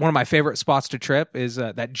this one of my favorite spots to trip is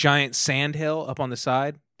that giant sand hill up on the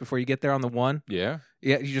side before you get there on the 1. Yeah.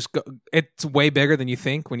 Yeah, you just go. It's way bigger than you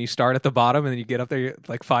think when you start at the bottom, and then you get up there. You're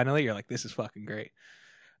like, finally, you're like, this is fucking great.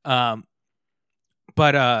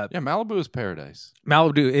 But Yeah, Malibu is paradise.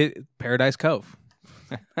 Malibu, Paradise Cove.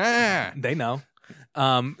 Ah. They know.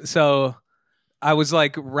 So I was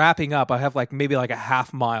like wrapping up. I have like maybe like a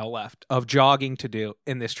half mile left of jogging to do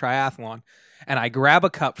in this triathlon. And I grab a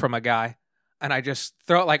cup from a guy and I just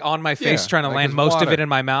throw it like on my face, Yeah, trying to like land his most of water. it in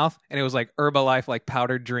my mouth. And it was like Herbalife, like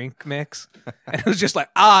powdered drink mix. And it was just like,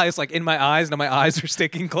 it's like in my eyes. Now my eyes are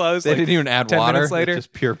sticking closed. They like, didn't even add 10 water. minutes later. It's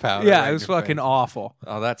just pure powder. yeah, right it in was your fucking face. awful.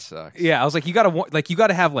 Oh, that sucks. Yeah, I was like, you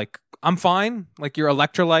gotta have like, I'm fine, like your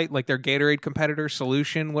electrolyte, like their Gatorade competitor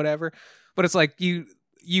solution, whatever. But it's like you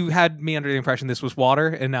had me under the impression this was water,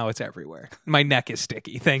 and now it's everywhere. My neck is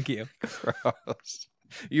sticky. Thank you. Gross.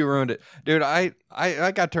 You ruined it, dude. I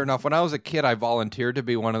got turned off when I was a kid. I volunteered to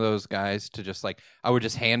be one of those guys to just like I would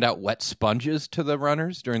just hand out wet sponges to the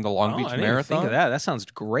runners during the Long Beach I didn't even Marathon. think of that. That sounds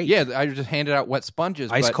great. Yeah, I just handed out wet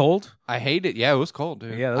sponges. Ice but cold. I hate it. Yeah, it was cold,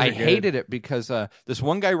 dude. Yeah, those I are good. hated it because this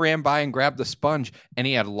one guy ran by and grabbed the sponge, and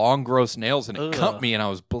he had long, gross nails, and it Ugh. cut me, and I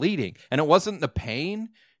was bleeding. And it wasn't the pain,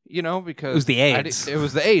 because It was the AIDS. it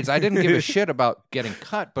was the AIDS. I didn't give a shit about getting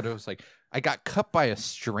cut, but it was like I got cut by a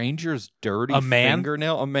stranger's dirty A man?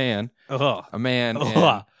 fingernail. A man. Ugh. And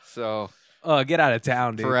Ugh. so Get out of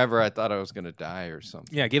town, dude. forever I thought I was gonna die or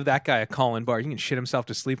something. Yeah, give that guy a call in bar. He can shit himself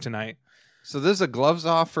to sleep tonight. So this is a gloves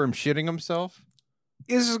off for him shitting himself.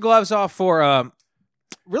 This is gloves off for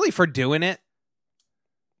really for doing it.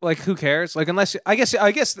 Like, who cares? Like, unless I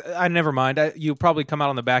guess I never mind. You probably come out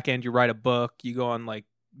on the back end. You write a book. You go on like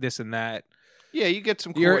this and that. Yeah, you get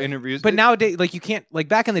some cool You're- interviews. But nowadays, like, you can't. Like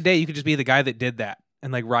back in the day, you could just be the guy that did that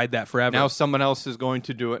and like ride that forever. now someone else is going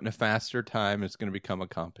to do it in a faster time. It's going to become a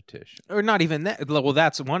competition. Or not even that. Well,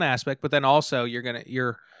 that's one aspect. But then also,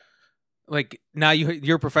 you're like now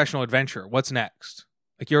you're a professional adventurer. What's next?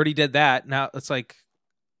 Like, you already did that. Now it's like,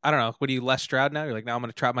 I don't know. What are you, Les Stroud now? You're like, now I'm going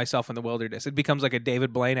to trap myself in the wilderness. It becomes like a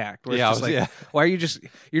David Blaine act. Where it's just like, why are you're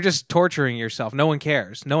just torturing yourself? No one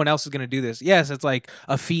cares. No one else is going to do this. Yes, it's like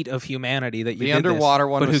a feat of humanity that you The did underwater this,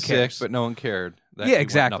 one but was who cares? sick, but no one cared. That Yeah, he went in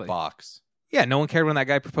exactly. a box. Yeah, no one cared when that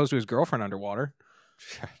guy proposed to his girlfriend underwater.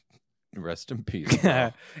 Rest in peace.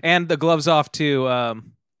 bro. And the gloves off to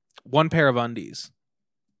one pair of undies.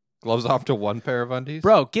 Gloves off to one pair of undies.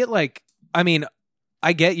 Bro, get like, I mean,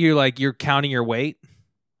 I get you, like, you're counting your weight.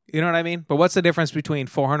 You know what I mean? But what's the difference between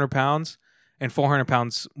 400 pounds and 400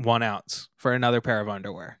 pounds 1 ounce for another pair of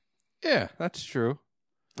underwear? Yeah, that's true.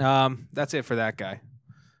 That's it for that guy.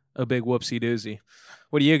 A big whoopsie doozy.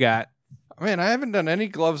 What do you got? Man, I haven't done any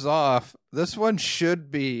gloves off. This one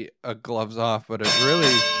should be a gloves off, but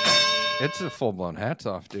it's a full blown hats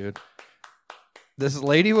off, dude. This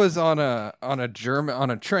lady was on a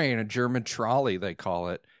train, a German trolley they call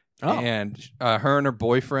it, and her and her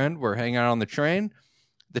boyfriend were hanging out on the train.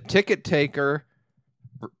 The ticket taker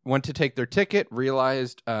went to take their ticket,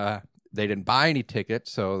 realized they didn't buy any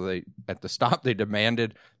tickets, so at the stop they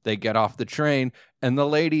demanded they get off the train, and the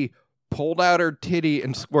lady pulled out her titty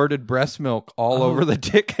and squirted breast milk all over the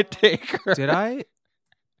ticket taker. Did I?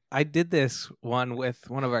 I did this one with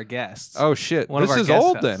one of our guests. Oh shit! One of This our is guest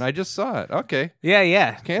old hosts. then. I just saw it. Okay.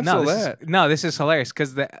 Yeah. Cancel this that. This is hilarious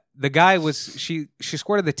because the guy was she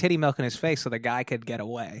squirted the titty milk in his face so the guy could get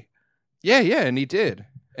away. Yeah, and he did.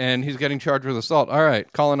 And he's getting charged with assault. All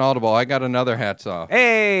right, calling audible. I got another hats off.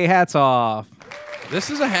 Hey, hats off. This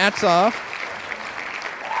is a hats off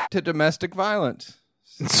to domestic violence.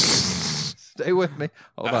 Stay with me.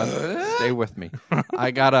 Hold on. Stay with me.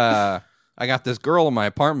 I got this girl in my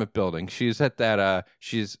apartment building. She's at the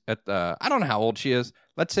I don't know how old she is.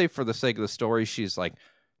 Let's say for the sake of the story, she's like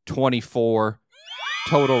 24,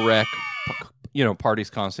 total wreck. Parties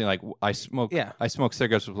constantly. Like I smoke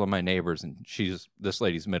cigarettes with one of my neighbors, and this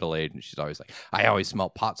lady's middle aged, and she's always like, I always smell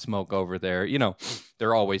pot smoke over there.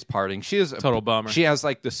 They're always partying. She is Total bummer. She has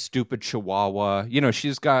like the stupid chihuahua.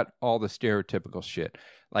 She's got all the stereotypical shit.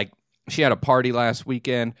 Like she had a party last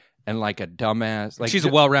weekend, and like a dumbass. Like She's a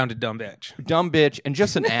well-rounded dumb bitch. And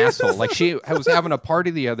just an asshole. Like she was having a party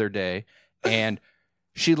the other day, and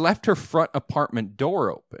she left her front apartment door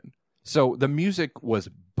open. So the music was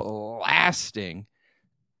blasting,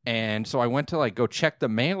 and so I went to like go check the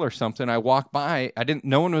mail or something. I walked by.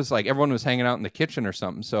 Everyone was hanging out in the kitchen or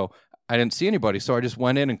something, so I didn't see anybody. So I just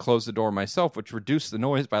went in and closed the door myself, which reduced the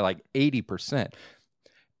noise by like 80%.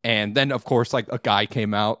 And then, of course, like a guy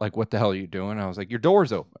came out, like, what the hell are you doing? I was like, your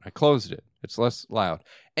door's open. I closed it. It's less loud.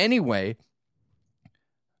 Anyway,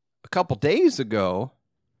 a couple days ago,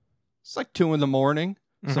 it's like 2 a.m,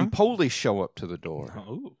 some police show up to the door.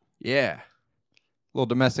 Oh. Yeah. Little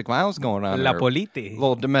domestic violence going on. La politi.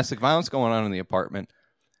 Little domestic violence going on in the apartment.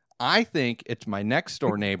 I think it's my next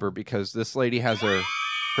door neighbor because this lady has her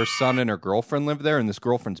her son and her girlfriend live there, and this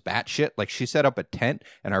girlfriend's batshit. Like, she set up a tent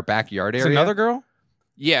in our backyard It's area. another girl?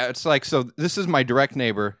 Yeah, it's like, so this is my direct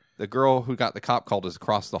neighbor. The girl who got the cop called is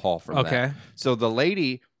across the hall from Okay. that. So the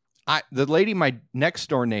lady, my next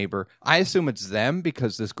door neighbor, I assume it's them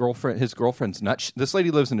because his girlfriend's nuts. This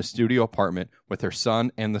lady lives in a studio apartment with her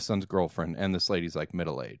son and the son's girlfriend, and this lady's like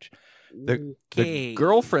middle aged. The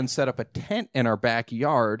girlfriend set up a tent in our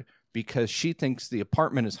backyard because she thinks the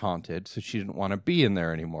apartment is haunted, so she didn't want to be in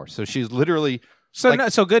there anymore. So she's literally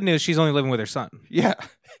So good news, she's only living with her son. yeah.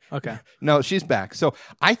 Okay. No, she's back. So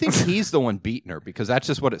I think he's the one beating her because that's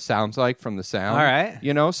just what it sounds like from the sound. All right.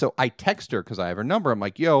 You know, so I text her because I have her number. I'm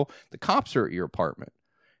like, yo, the cops are at your apartment.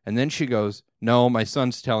 And then she goes, no, my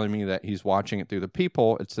son's telling me that he's watching it through the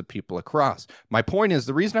people. It's the people across. My point is,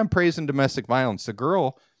 the reason I'm praising domestic violence, the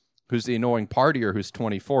girl who's the annoying partier who's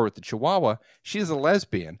 24 with the Chihuahua, she's a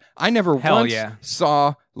lesbian. I never once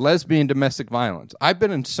saw lesbian domestic violence. I've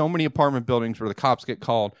been in so many apartment buildings where the cops get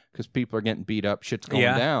called because people are getting beat up, shit's going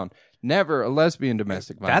down. Never a lesbian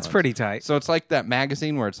domestic violence. That's pretty tight. So it's like that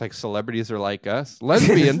magazine where it's like celebrities are like us.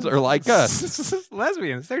 Lesbians are like us.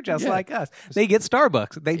 Lesbians, they're just like us. They get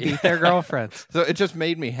Starbucks. They beat their girlfriends. So it just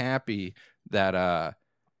made me happy that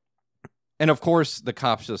and of course the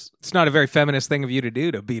cops just It's not a very feminist thing of you to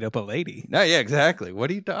do to beat up a lady. no, yeah, exactly. What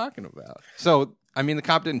are you talking about? So I mean, the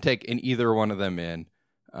cop didn't take either one of them in.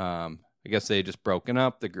 I guess they had just broken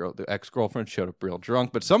up. The ex-girlfriend showed up real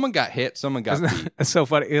drunk, but someone got hit. Someone got beat. It's so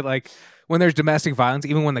funny. Like when there's domestic violence,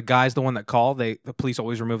 even when the guy's the one that called, the police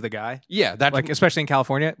always remove the guy. Yeah, that's Like especially in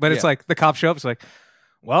California. But it's like the cops show up. It's like,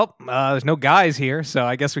 well, there's no guys here, so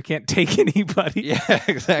I guess we can't take anybody. yeah,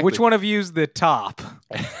 exactly. Which one of you's the top?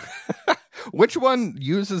 Which one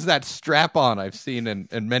uses that strap on I've seen in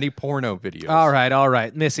many porno videos? All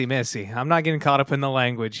right. Missy. I'm not getting caught up in the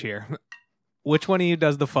language here. Which one of you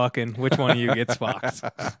does the fucking? Which one of you gets fucked?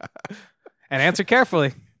 And answer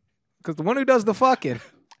carefully, because the one who does the fucking,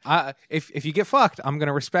 if you get fucked, I'm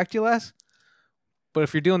gonna respect you less. But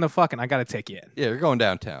if you're doing the fucking, I gotta take you in. Yeah, you're going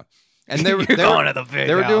downtown. And they were going to the big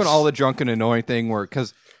They were doing house. all the drunken annoying thing where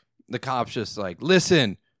because the cops just like,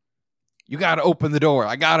 listen, you got to open the door.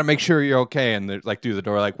 I got to make sure you're okay. And they're like through the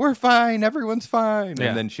door, like, we're fine, everyone's fine. Yeah.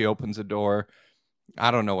 And then she opens the door.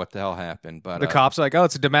 I don't know what the hell happened, but The cops are like, oh,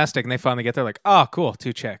 it's a domestic, and they finally get there, like, oh, cool,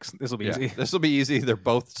 2 checks. This will be easy. This will be easy. They're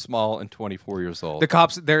both small and 24 years old. The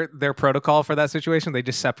cops, their protocol for that situation, they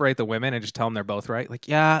just separate the women and just tell them they're both right. Like,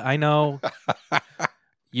 yeah, I know.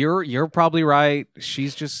 You're probably right.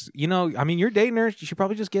 She's just, I mean, you're dating her. She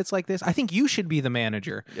probably just gets like this. I think you should be the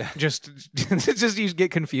manager. Yeah. Just you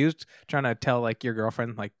get confused trying to tell like your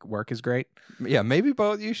girlfriend like work is great. Yeah, maybe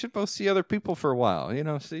you should both see other people for a while.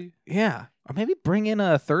 See, Yeah, or maybe bring in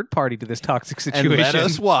a third party to this toxic situation. and let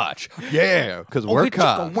us watch. Yeah, because we're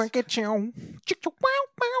cops.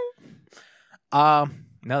 No,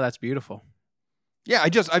 that's beautiful. Yeah,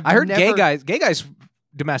 I heard gay guys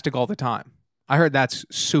domestic all the time. I heard that's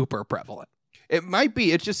super prevalent. It might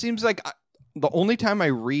be. It just seems like the only time I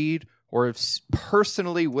read or have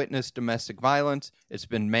personally witnessed domestic violence, it's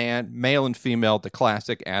been male and female, the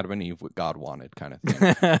classic Adam and Eve, what God wanted kind of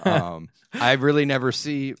thing. I really never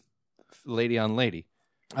see lady on lady.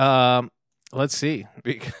 Let's see.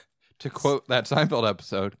 To quote that Seinfeld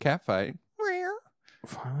episode, catfight.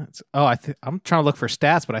 Violence. Oh, I'm trying to look for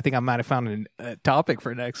stats, but I think I might have found a topic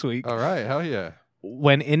for next week. All right, hell yeah.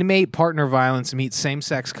 When inmate partner violence meets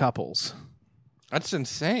same-sex couples. That's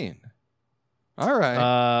insane. All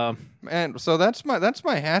right, man. So that's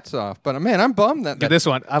my hats off. But man, I'm bummed that this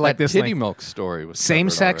one. I like this titty link. milk story was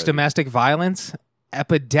Same-sex domestic violence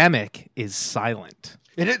epidemic is silent.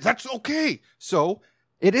 It is. That's okay. So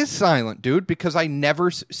it is silent, dude, because I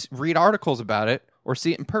never read articles about it or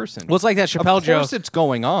see it in person. Well, it's like that Chappelle joke. Of course, it's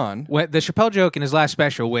going on. When the Chappelle joke in his last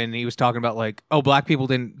special, when he was talking about like, oh, black people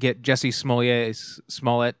didn't get Jesse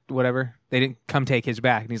Smollett, whatever. They didn't come take his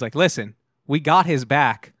back, and he's like, listen, we got his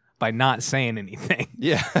back by not saying anything.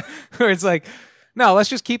 Yeah. Where it's like, no, let's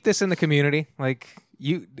just keep this in the community.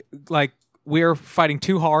 We're fighting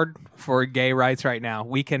too hard for gay rights right now.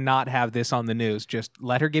 We cannot have this on the news. Just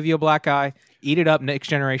let her give you a black eye, eat it up. Next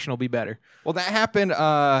generation will be better. Well, that happened.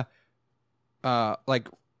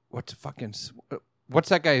 What's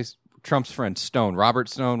that guy's Trump's friend Stone? Robert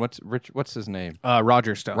Stone. What's his name?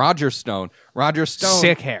 Roger Stone. Roger Stone.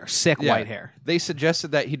 Sick hair. Yeah. White hair. They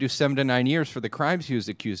suggested that he do 7 to 9 years for the crimes he was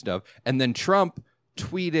accused of, and then Trump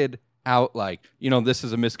tweeted out like, this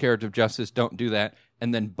is a miscarriage of justice. Don't do that.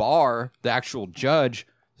 And then Barr, the actual judge,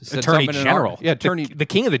 said Attorney something General. the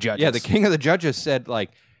king of the judges. Yeah, the king of the judges said like,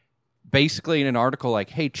 basically in an article like,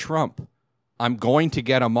 hey Trump, I'm going to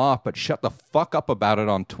get him off, but shut the fuck up about it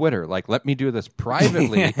on Twitter. Like, let me do this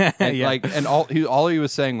privately. And Yeah. all he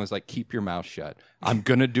was saying was like, keep your mouth shut. I'm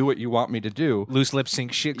gonna do what you want me to do. Loose lip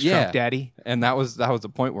sync shit, Yeah. Trump daddy. And that was the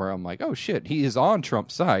point where I'm like, oh shit, he is on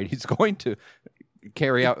Trump's side. He's going to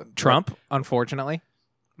carry out Trump, unfortunately,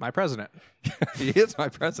 my president. He is my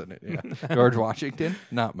president. Yeah. George Washington,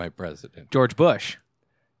 not my president. George Bush,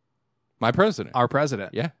 My president. our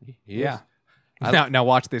president. Yeah, he Yeah. is. I- Now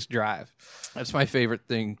watch this drive. That's my favorite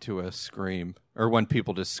thing to scream, or when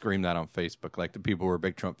people just scream that on Facebook, like the people who are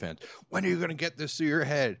big Trump fans. When are you going to get this through your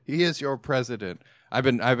head? He is your president. I've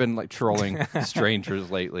been like trolling strangers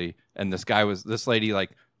lately, and this lady like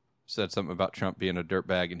said something about Trump being a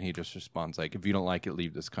dirtbag, and he just responds like, "If you don't like it,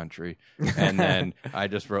 leave this country." And then I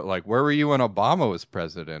just wrote like, "Where were you when Obama was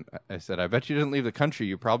president?" I said, "I bet you didn't leave the country.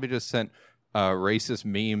 You probably just sent racist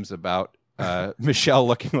memes about Michelle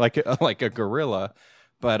looking like a gorilla."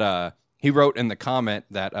 But he wrote in the comment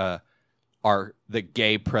that the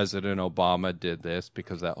gay President Obama did this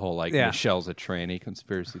because that whole like Michelle's a tranny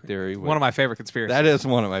conspiracy theory. One of my favorite conspiracies. That is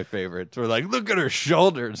one of my favorites. We're like, look at her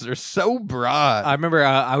shoulders; they're so broad. I remember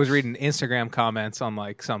I was reading Instagram comments on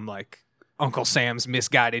like some like Uncle Sam's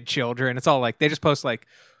misguided children. It's all like they just post like,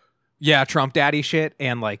 yeah, Trump daddy shit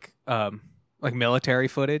and like military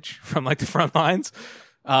footage from like the front lines.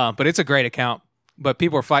 But it's a great account. But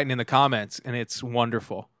people are fighting in the comments, and it's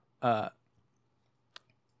wonderful.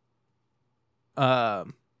 I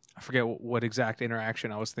forget what exact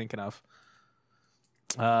interaction I was thinking of.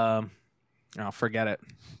 I'll forget it.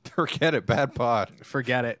 Forget it, bad pod.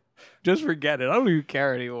 Forget it. Just forget it. I don't even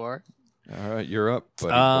care anymore. All right, you're up,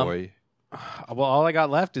 buddy boy. Well, all I got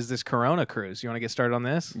left is this Corona cruise. You want to get started on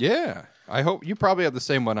this? Yeah, I hope you probably have the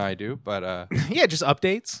same one I do, but Yeah, just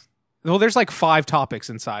updates. Well, there's like 5 topics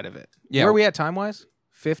inside of it. Yeah. Where are we at time-wise?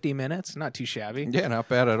 50 minutes? Not too shabby. yeah, not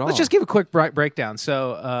bad at all. Let's just give a quick breakdown.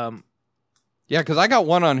 So, yeah, because I got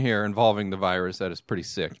one on here involving the virus that is pretty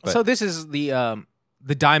sick. But so this is the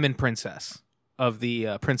Diamond Princess of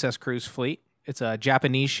the Princess Cruise fleet. It's a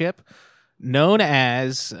Japanese ship known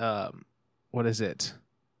as what is it?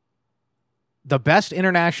 The best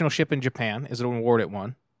international ship in Japan is an award it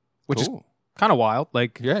won, which is Cool. kind of wild.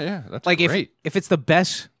 Like, yeah, that's like great. if it's the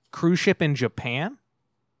best cruise ship in Japan,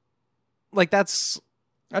 like that's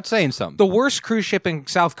saying something. the worst cruise ship in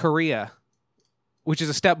South Korea, which is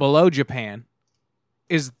a step below Japan,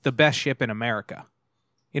 is the best ship in America.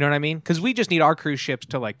 You know what I mean? Because we just need our cruise ships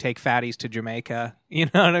to like take fatties to Jamaica. You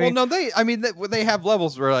know what I mean? Well, no, they have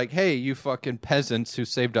levels where like, hey, you fucking peasants who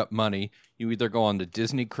saved up money, you either go on the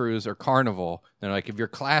Disney cruise or Carnival. They're like, if you're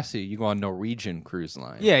classy, you go on Norwegian cruise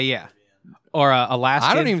line. Yeah. Or Alaska.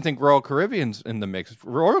 I don't even think Royal Caribbean's in the mix.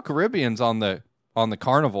 Royal Caribbean's on the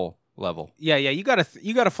Carnival level. Yeah. You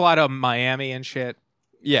gotta fly to Miami and shit.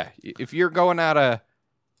 Yeah, if you're going out of,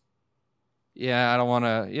 I don't want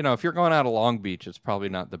to. If you're going out of Long Beach, it's probably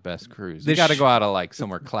not the best cruise. You This got to sh- go out of like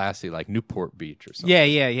somewhere classy, like Newport Beach or something.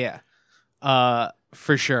 Yeah.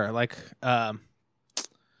 For sure. Like,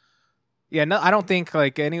 yeah. No, I don't think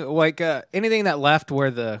like anything that left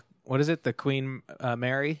where the the Queen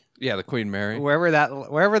Mary, Yeah, the Queen Mary. wherever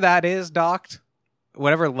that is docked,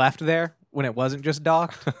 whatever left there when it wasn't just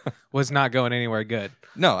docked was not going anywhere good.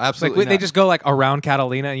 No, Like absolutely. they not. just go like around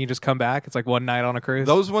Catalina and you just come back. It's like one night on a cruise.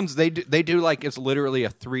 Those ones they do like it's literally a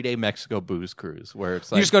 3-day Mexico booze cruise where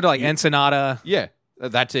it's like you just go to like Ensenada. Yeah,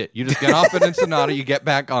 that's it. You just get off at Ensenada, you get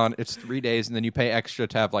back on. It's 3 days, and then you pay extra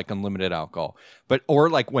to have like unlimited alcohol. Or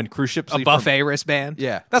like when cruise ships A leave from- buffet wristband.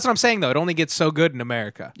 Yeah. That's what I'm saying though. It only gets so good in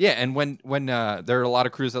America. Yeah, and when there are a lot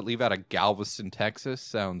of crews that leave out of Galveston, Texas,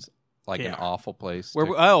 sounds like an Yeah. awful place. We're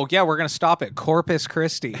gonna stop at Corpus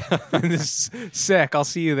Christi. This is sick. I'll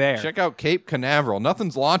see you there. Check out Cape Canaveral.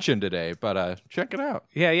 Nothing's launching today, but check it out.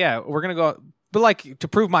 Yeah. We're gonna go. But like to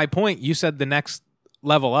prove my point, you said the next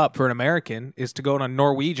level up for an American is to go on a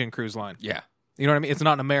Norwegian cruise line. Yeah. You know what I mean? It's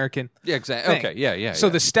not an American. Yeah, exactly. thing. Okay, yeah. So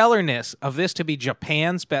the stellarness of this to be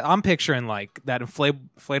Japan's best. I'm picturing like that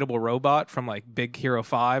inflatable robot from like Big Hero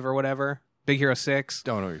 5 or whatever. Big Hero 6.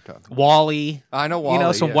 don't know what you're talking about. Wally. I know Wally. You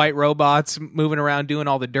know, some yeah. white robots moving around doing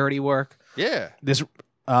all the dirty work. Yeah. This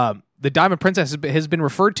the Diamond Princess has been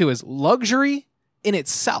referred to as luxury in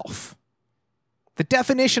itself. The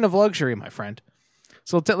definition of luxury, my friend.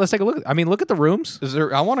 So let's take a look. I mean, look at the rooms. Is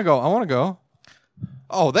there? I want to go.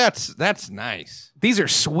 Oh, that's nice. These are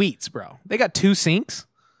suites, bro. They got 2 sinks.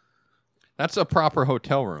 That's a proper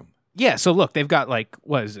hotel room. Yeah. So look, they've got like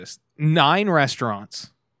what is this? 9 restaurants.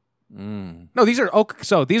 Mm. No, these are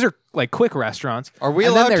so these are like quick restaurants. Are we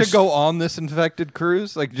And then allowed to there's- go on this infected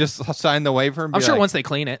cruise? Like, just sign the waiver? And I'm be sure like, once they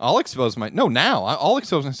clean it, I'll expose I'll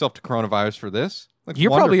expose myself to coronavirus for this. Looks you're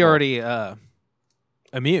probably wonderful. already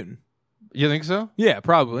immune. You think so? Yeah,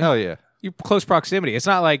 probably. Hell yeah. You close proximity. It's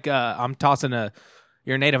not like I'm tossing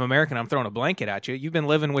you're a Native American, I'm throwing a blanket at you. You've been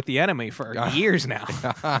living with the enemy for years now.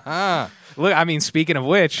 Look, I mean, speaking of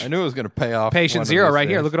which, I knew it was going to pay off. patient zero right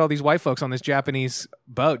here. Look at all these white folks on this Japanese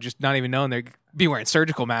boat, just not even knowing they're be wearing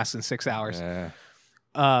surgical masks in 6 hours.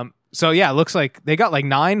 Yeah. So yeah, it looks like they got like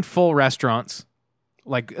 9 full restaurants.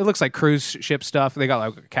 Like it looks like cruise ship stuff. They got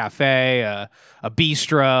like a cafe, a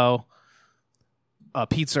bistro, a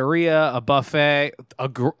pizzeria, a buffet,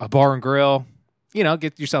 a bar and grill. You know,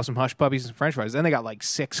 get yourself some hush puppies and french fries. Then they got like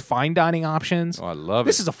 6 fine dining options. Oh, I love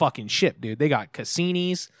This it. is a fucking ship, dude. They got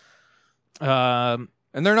casinos.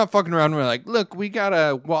 And they're not fucking around. We're like, look, we got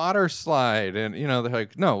a water slide. And, you know, they're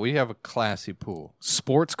like, no, we have a classy pool.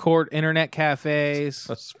 Sports court, internet cafes.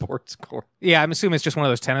 A sports court. Yeah, I'm assuming it's just one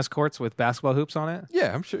of those tennis courts with basketball hoops on it.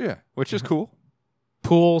 Yeah, I'm sure. Yeah. Which is cool.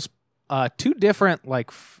 Pools. 2 different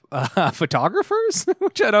like photographers,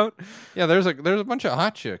 which I don't. Yeah, there's a bunch of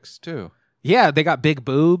hot chicks, too. Yeah, they got big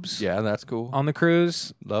boobs Yeah, that's cool. on the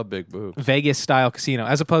cruise. Love big boobs. Vegas style casino,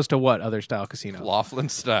 as opposed to what other style casino? Laughlin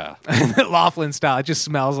style. Laughlin style. It just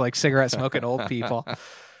smells like cigarette smoking old people.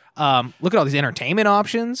 Look at all these entertainment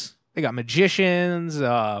options. They got magicians.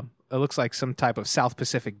 It looks like some type of South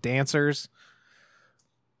Pacific dancers.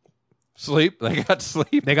 Sleep. They got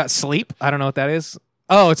sleep. They got sleep. I don't know what that is.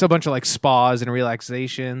 Oh, it's a bunch of like spas and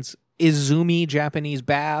relaxations. Izumi Japanese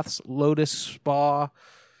baths, Lotus Spa.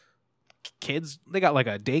 Kids, they got like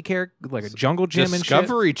a daycare, like a jungle gym and shit.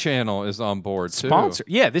 Discovery Channel is on board, too. Sponsor.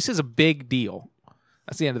 Yeah, this is a big deal.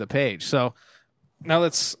 That's the end of the page. So now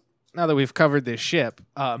that we've covered this ship,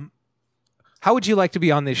 how would you like to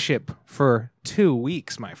be on this ship for 2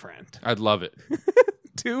 weeks, my friend? I'd love it.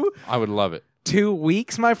 I would love it. 2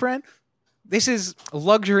 weeks, my friend? This is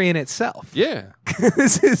luxury in itself. Yeah.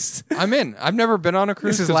 This is I'm in. I've never been on a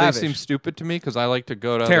cruise This is because lavish. they seem stupid to me because I like to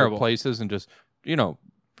go to Terrible. other places and just, you know,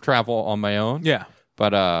 travel on my own. yeah.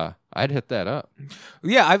 But I'd hit that up.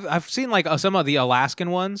 Yeah, I've seen like some of the Alaskan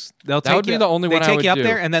ones. They'll take would be you, the only they one I take would you up do.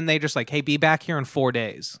 there and then they just like, hey, be back here in 4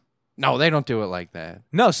 days. No, they don't do it like that.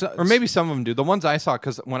 No, so Or maybe some of them do. The ones I saw,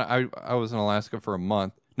 because when I was in Alaska for a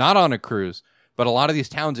month, not on a cruise, but a lot of these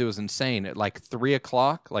towns, it was insane. At like 3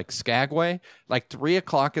 o'clock, like Skagway, like 3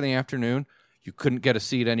 o'clock in the afternoon, you couldn't get a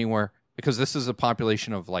seat anywhere because this is a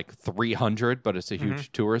population of like 300, but it's a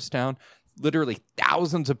huge tourist town. Literally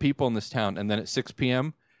thousands of people in this town. And then at 6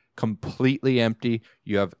 p.m., completely empty.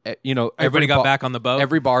 You have, you know, everybody got back on the boat.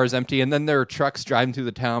 Every bar is empty. And then there are trucks driving through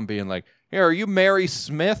the town being like, hey, are you Mary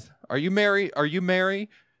Smith? Are you Mary? Are you Mary?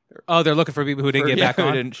 Oh, they're looking for people who didn't get back who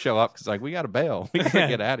on. didn't show up because like we got to bail. We got to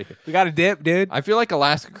get out of here. We got a dip, dude. I feel like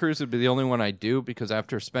Alaska cruise would be the only one I do because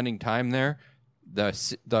after spending time there,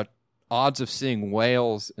 the odds of seeing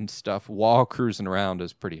whales and stuff while cruising around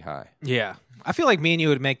is pretty high. Yeah. I feel like me and you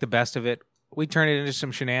would make the best of it. We turn it into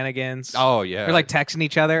some shenanigans. Oh yeah, We're like texting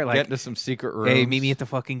each other, like, get into some secret rooms. hey, meet me at the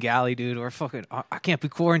fucking galley, dude. Or fucking, I can't be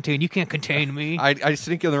quarantined. You can't contain me. I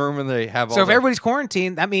sneak in the room and they have all So if the- everybody's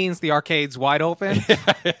quarantined, that means the arcade's wide open.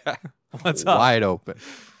 What's up? wide open.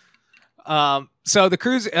 So the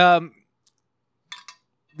cruise,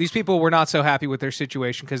 these people were not so happy with their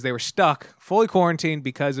situation because they were stuck, fully quarantined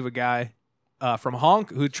because of a guy from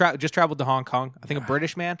who just traveled to Hong Kong. I think a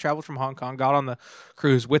British man traveled from Hong Kong, got on the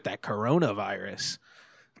cruise with that coronavirus.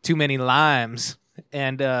 Too many limes.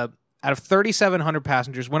 And out of 3,700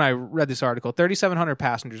 passengers, when I read this article, 3,700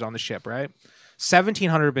 passengers on the ship, right?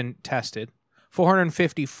 1,700 have been tested.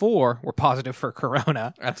 454 were positive for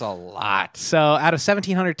corona. That's a lot. So out of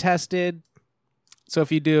 1,700 tested, so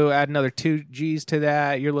if you do add another 2 Gs to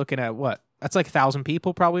that, you're looking at what? That's like 1,000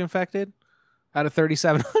 people probably infected out of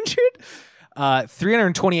 3,700.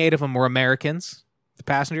 328 of them were Americans, the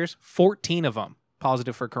passengers. 14 of them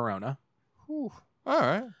positive for corona. Whew. All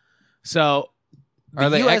right. So Are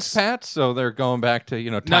they US expats? So they're going back to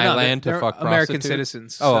No, Thailand they're to fuck American prostitutes?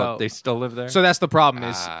 citizens. Oh, so, they still live there. so that's the problem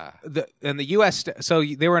is Ah. in the U.S. So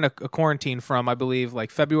they were in a quarantine from, I believe,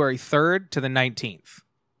 like February 3rd to the 19th.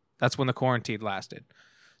 That's when the quarantine lasted.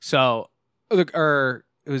 So, or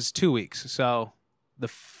it was 2 weeks. So the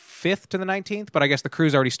 5th to the 19th, but I guess the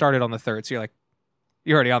cruise already started on the 3rd. So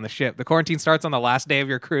you're already on the ship. The quarantine starts on the last day of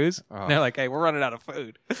your cruise. Oh. And they're like, hey, we're running out of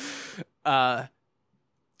food. But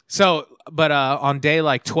on day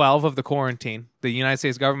like 12 of the quarantine, the United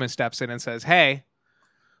States government steps in and says, hey,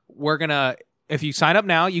 if you sign up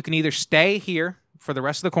now, you can either stay here for the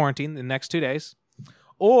rest of the quarantine the next 2 days,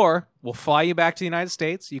 or we'll fly you back to the United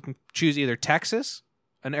States. You can choose either Texas,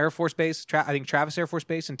 an Air Force base, I think Travis Air Force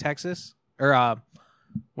Base in Texas, or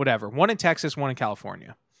whatever. One in Texas, one in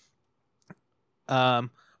California.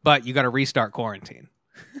 But you got to restart quarantine.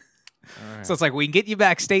 right. So it's like we can get you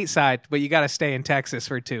back stateside, but you got to stay in Texas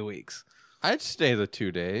for 2 weeks. I'd stay the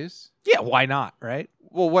 2 days. Yeah, why not, right?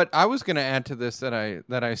 Well, what I was going to add to this that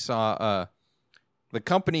I saw, the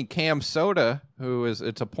company Cam Soda,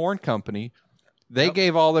 it's a porn company, they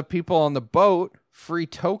gave all the people on the boat free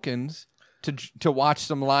tokens to watch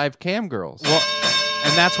some live cam girls. Well,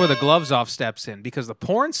 and that's where the gloves off steps in, because the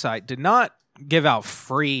porn site did not give out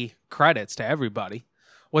free credits to everybody.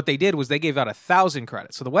 What they did was they gave out 1,000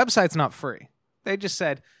 credits. So the website's not free. They just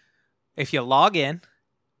said, if you log in,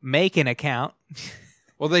 make an account,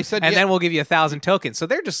 Well, they said, and then we'll give you 1,000 tokens. So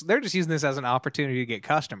they're just using this as an opportunity to get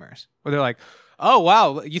customers. Where they're like, oh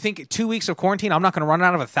wow, you think 2 weeks of quarantine, I'm not going to run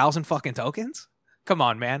out of 1,000 fucking tokens? Come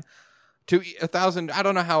on, man. to 1,000. I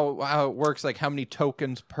don't know how it works. Like how many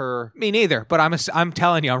tokens per? Me neither. But I'm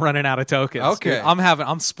telling you, I'm running out of tokens. Okay. Dude,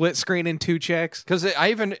 I'm split screening 2 chicks. Because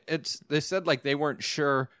they said like they weren't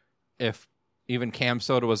sure if even Cam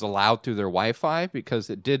Soda was allowed through their Wi-Fi, because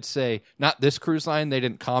it did say, not this cruise line, they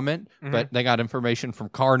didn't comment, but they got information from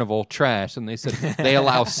Carnival Trash, and they said they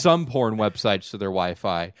allow some porn websites to their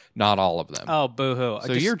Wi-Fi, not all of them. Oh, boo-hoo.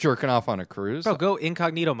 So you're jerking off on a cruise, Bro, go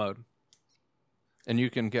incognito mode. and you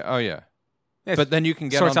can get, oh yeah. It But then you can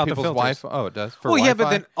get sorts on out the people's filters. Wi-Fi. Oh, it does? For Well, yeah, Wi-Fi? but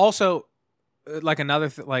then also, like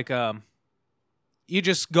another, you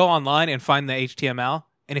just go online and find the HTML,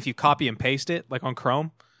 and if you copy and paste it, like on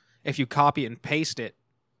Chrome, if you copy and paste it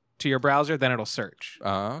to your browser, then it'll search.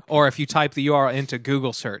 Okay. Or if you type the URL into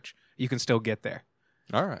Google search, you can still get there.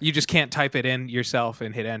 All right. You just can't type it in yourself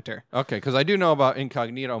and hit enter. Okay, because I do know about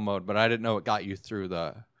incognito mode, but I didn't know it got you through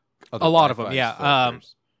the other A lot of them, Wi-Fi yeah.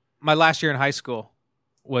 filters. My last year in high school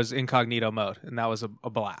was incognito mode, and that was a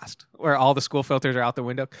blast, where all the school filters are out the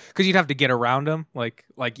window, because you'd have to get around them, like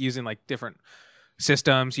using like different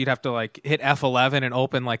systems. You'd have to like hit F11 and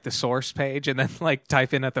open like the source page, and then like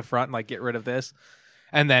type in at the front and like get rid of this,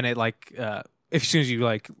 and then it like if as soon as you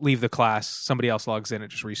like leave the class, somebody else logs in, it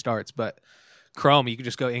just restarts. But Chrome, you could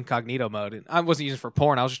just go incognito mode, and I wasn't using it for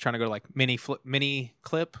porn. I was just trying to go to like mini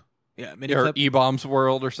clip, Or E-Bombs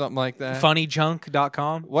World or something like that.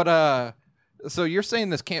 funnyjunk.com. What so you're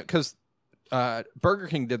saying this can't, because Burger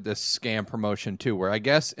King did this scam promotion too, where I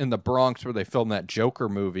guess in the Bronx where they filmed that Joker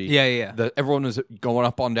movie, Yeah. everyone was going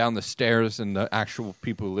up on down the stairs, and the actual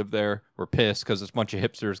people who lived there were pissed because it's a bunch of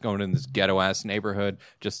hipsters going in this ghetto ass neighborhood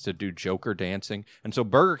just to do Joker dancing. And so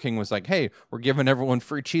Burger King was like, "Hey, we're giving everyone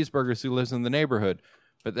free cheeseburgers who lives in the neighborhood."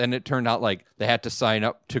 But then it turned out like they had to sign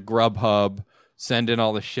up to Grubhub, send in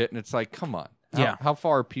all the shit, and it's like, come on. How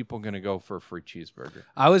far are people going to go for a free cheeseburger?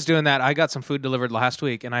 I was doing that. I got some food delivered last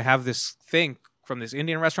week, and I have this thing from this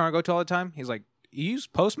Indian restaurant I go to all the time. He's like, "You use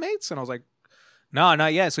Postmates?" And I was like, "No,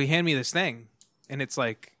 not yet." So he handed me this thing, and it's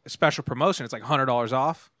like a special promotion. It's like $100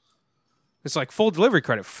 off. It's like full delivery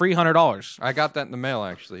credit, free $100. I got that in the mail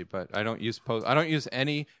actually, but I don't use I don't use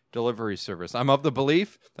any delivery service. I'm of the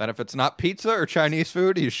belief that if it's not pizza or Chinese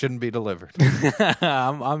food, you shouldn't be delivered.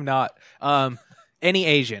 I'm not. Any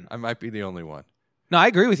Asian. I might be the only one. No, I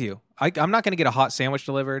agree with you. I'm not going to get a hot sandwich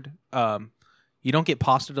delivered. You don't get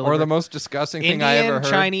pasta delivered. Or the most disgusting Indian, thing I ever heard.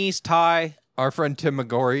 Chinese, Thai. Our friend Tim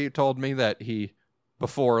McGorry told me that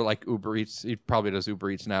before like Uber Eats, he probably does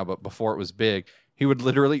Uber Eats now, but before it was big, he would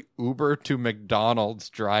literally Uber to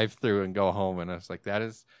McDonald's drive-through and go home. And I was like, that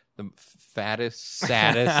is the fattest,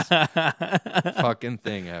 saddest fucking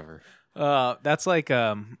thing ever. That's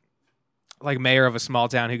like mayor of a small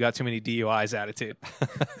town who got too many DUIs attitude.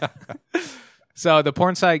 So the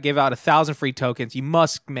porn site gave out 1,000 free tokens. You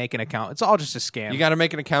must make an account. It's all just a scam. You got to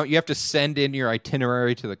make an account. You have to send in your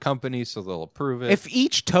itinerary to the company so they'll approve it. If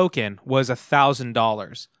each token was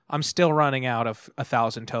 $1,000, I'm still running out of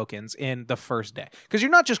 1,000 tokens in the first day, because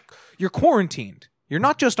you're quarantined. You're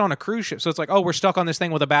not just on a cruise ship, so it's like, oh, we're stuck on this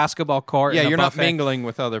thing with a basketball court. Yeah, and a you're buffet. not mingling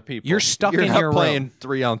with other people. You're stuck you're in not your playing room.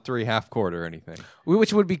 3-on-3 half court or anything.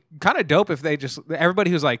 Which would be kind of dope if they just everybody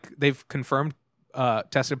who's like they've confirmed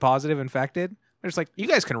tested positive, infected. They're just like, you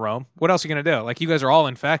guys can roam. What else are you gonna do? Like, you guys are all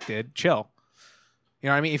infected. Chill. You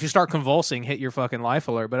know what I mean? If you start convulsing, hit your fucking life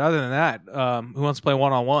alert. But other than that, who wants to play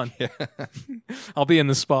 1-on-1? I'll be in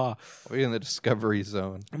the spa. We're in the Discovery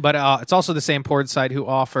Zone. But it's also the same porn site who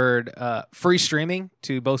offered free streaming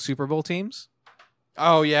to both Super Bowl teams.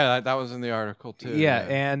 Oh, yeah, that was in the article, too. Yeah,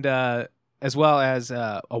 and as well as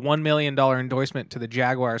a $1 million endorsement to the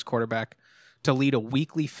Jaguars quarterback to lead a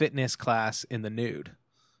weekly fitness class in the nude.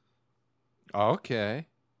 Okay.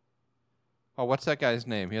 Oh, what's that guy's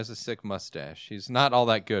name? He has a sick mustache. He's not all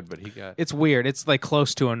that good, but he got... It's weird. It's like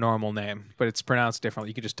close to a normal name, but it's pronounced differently.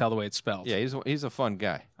 You can just tell the way it's spelled. Yeah, he's a fun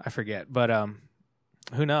guy. I forget, but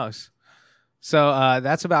who knows? So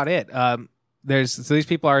that's about it. So these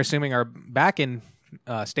people are assuming are back in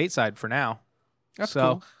stateside for now. That's so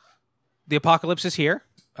cool. the apocalypse is here.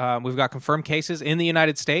 We've got confirmed cases in the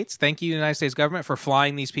United States. Thank you, United States government, for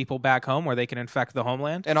flying these people back home where they can infect the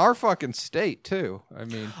homeland. And our fucking state too. I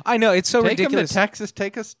mean, I know it's so take ridiculous. them to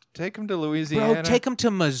Texas. Take them to Louisiana. Bro, take them to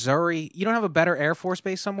Missouri. You don't have a better Air Force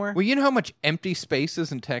base somewhere? Well, you know how much empty space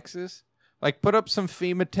is in Texas? Like, put up some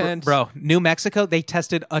FEMA tents. Bro, New Mexico, they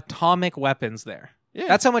tested atomic weapons there. Yeah.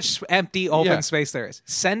 That's how much empty open Yeah. space there is.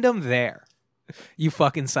 Send them there. You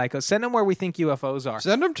fucking psychos. Send them where we think UFOs are.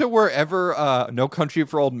 Send them to wherever No Country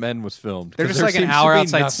for Old Men was filmed. They're 'cause just there like an seems to hour be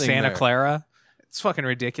outside nothing Santa there. Clara. It's fucking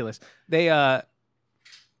ridiculous. They, I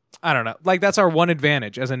don't know. Like, that's our one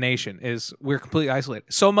advantage as a nation is we're completely isolated.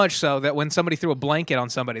 So much so that when somebody threw a blanket on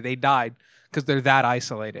somebody, they died because they're that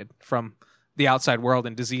isolated from the outside world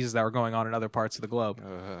and diseases that were going on in other parts of the globe.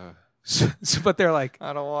 But they're like,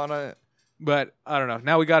 I don't want to. but I don't know.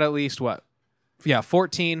 Now we got at least what? Yeah,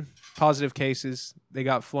 14 positive cases. They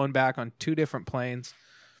got flown back on 2 different planes.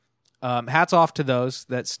 Hats off to those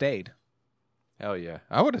that stayed. Hell yeah.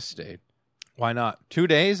 I would have stayed. Why not? 2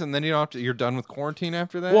 days and then you don't have to, you're done with quarantine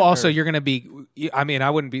after that? Well, also, Or- you're going to be, I mean, I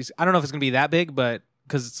wouldn't be, I don't know if it's going to be that big, but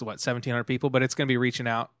because it's 1,700 people, but it's going to be reaching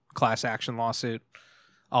out, class action lawsuit,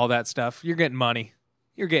 all that stuff. You're getting money.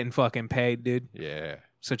 You're getting fucking paid, dude. Yeah.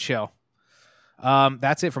 So chill.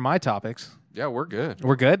 That's it for my topics. Yeah, we're good.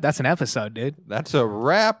 We're good. That's an episode, dude. That's a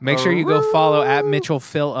wrap. Make sure you go follow at Mitchell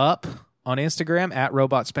Phil Up on Instagram, at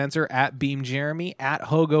Robot Spencer, at Beam Jeremy, at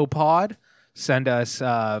Hogo Pod. Send us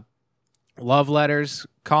love letters,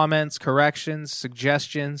 comments, corrections,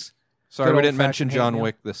 suggestions. Sorry, Good we didn't mention old-fashioned John hate mail.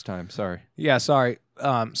 Wick this time. Sorry. Yeah, sorry.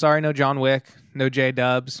 Sorry, no John Wick, no J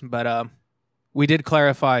Dubs, but we did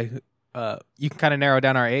clarify. You can kind of narrow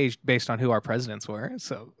down our age based on who our presidents were.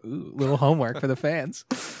 So, little homework for the fans.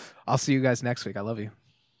 I'll see you guys next week. I love you.